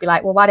person might be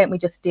like, well, why don't we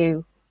just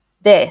do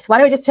this? Why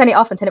don't we just turn it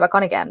off and turn it back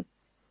on again?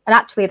 And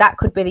actually, that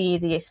could be the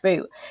easiest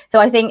route. So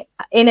I think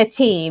in a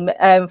team,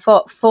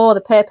 for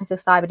the purpose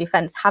of cyber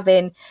defense,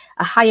 having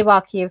a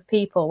hierarchy of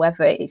people,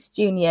 whether it's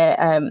junior,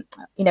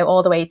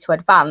 all the way to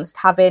advanced,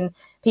 having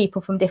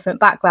people from different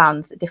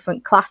backgrounds,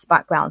 different class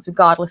backgrounds,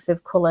 regardless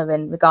of color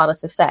and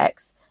regardless of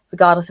sex,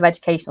 regardless of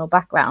educational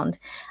background,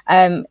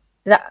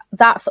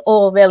 that's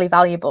all really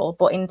valuable.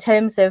 But in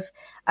terms of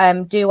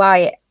do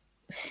I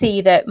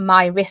see that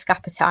my risk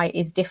appetite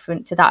is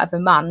different to that of a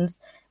man's?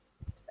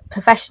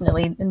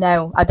 Professionally,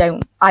 no, I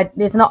don't.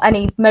 There's not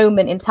any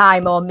moment in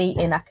time or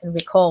meeting I can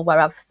recall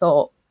where I've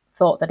thought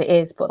that it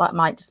is, but that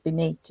might just be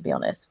me, to be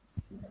honest.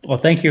 Well,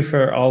 thank you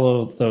for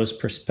all of those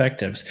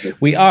perspectives.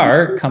 We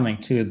are coming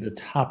to the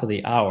top of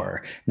the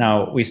hour.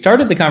 Now, we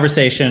started the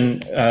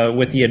conversation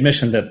with the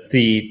admission that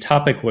the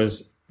topic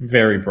was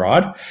very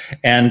broad,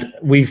 and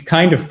we've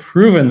kind of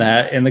proven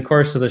that in the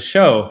course of the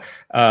show.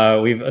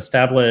 We've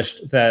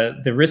established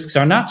that the risks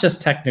are not just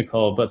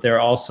technical, but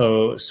they're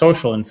also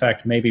social, in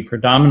fact, maybe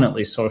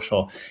predominantly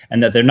social,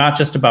 and that they're not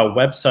just about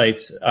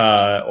websites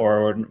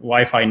or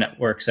Wi-Fi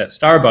networks at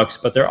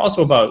Starbucks, but they're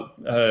also about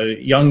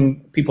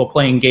young people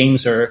playing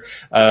games or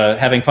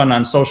having fun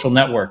on social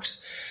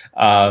networks.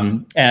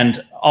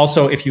 And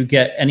also, if you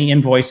get any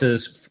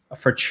invoices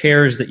for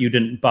chairs that you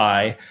didn't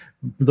buy,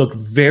 look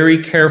very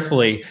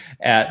carefully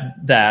at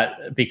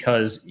that,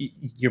 because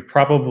you're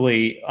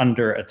probably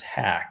under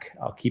attack.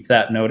 I'll keep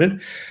that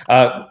noted.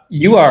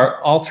 You are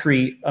all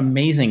three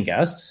amazing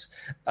guests.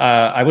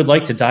 I would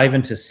like to dive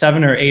into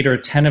 7 or 8 or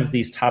 10 of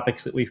these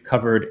topics that we've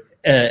covered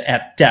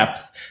at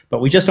depth, but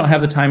we just don't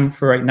have the time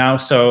for right now.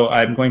 So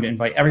I'm going to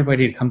invite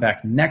everybody to come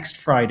back next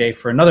Friday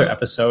for another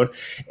episode,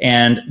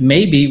 and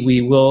maybe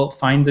we will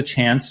find the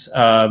chance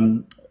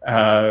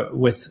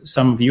with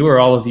some of you or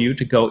all of you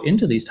to go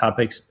into these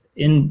topics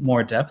in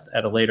more depth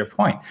at a later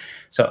point.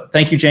 So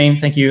thank you, Jane.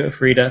 Thank you,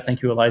 Frida.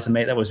 Thank you, Eliza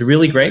May. That was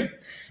really great.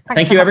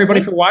 Thank you, everybody,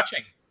 for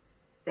watching.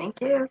 Thank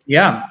you.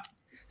 Yeah.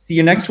 See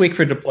you next week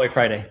for Deploy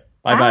Friday.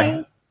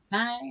 Bye-bye.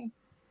 Bye.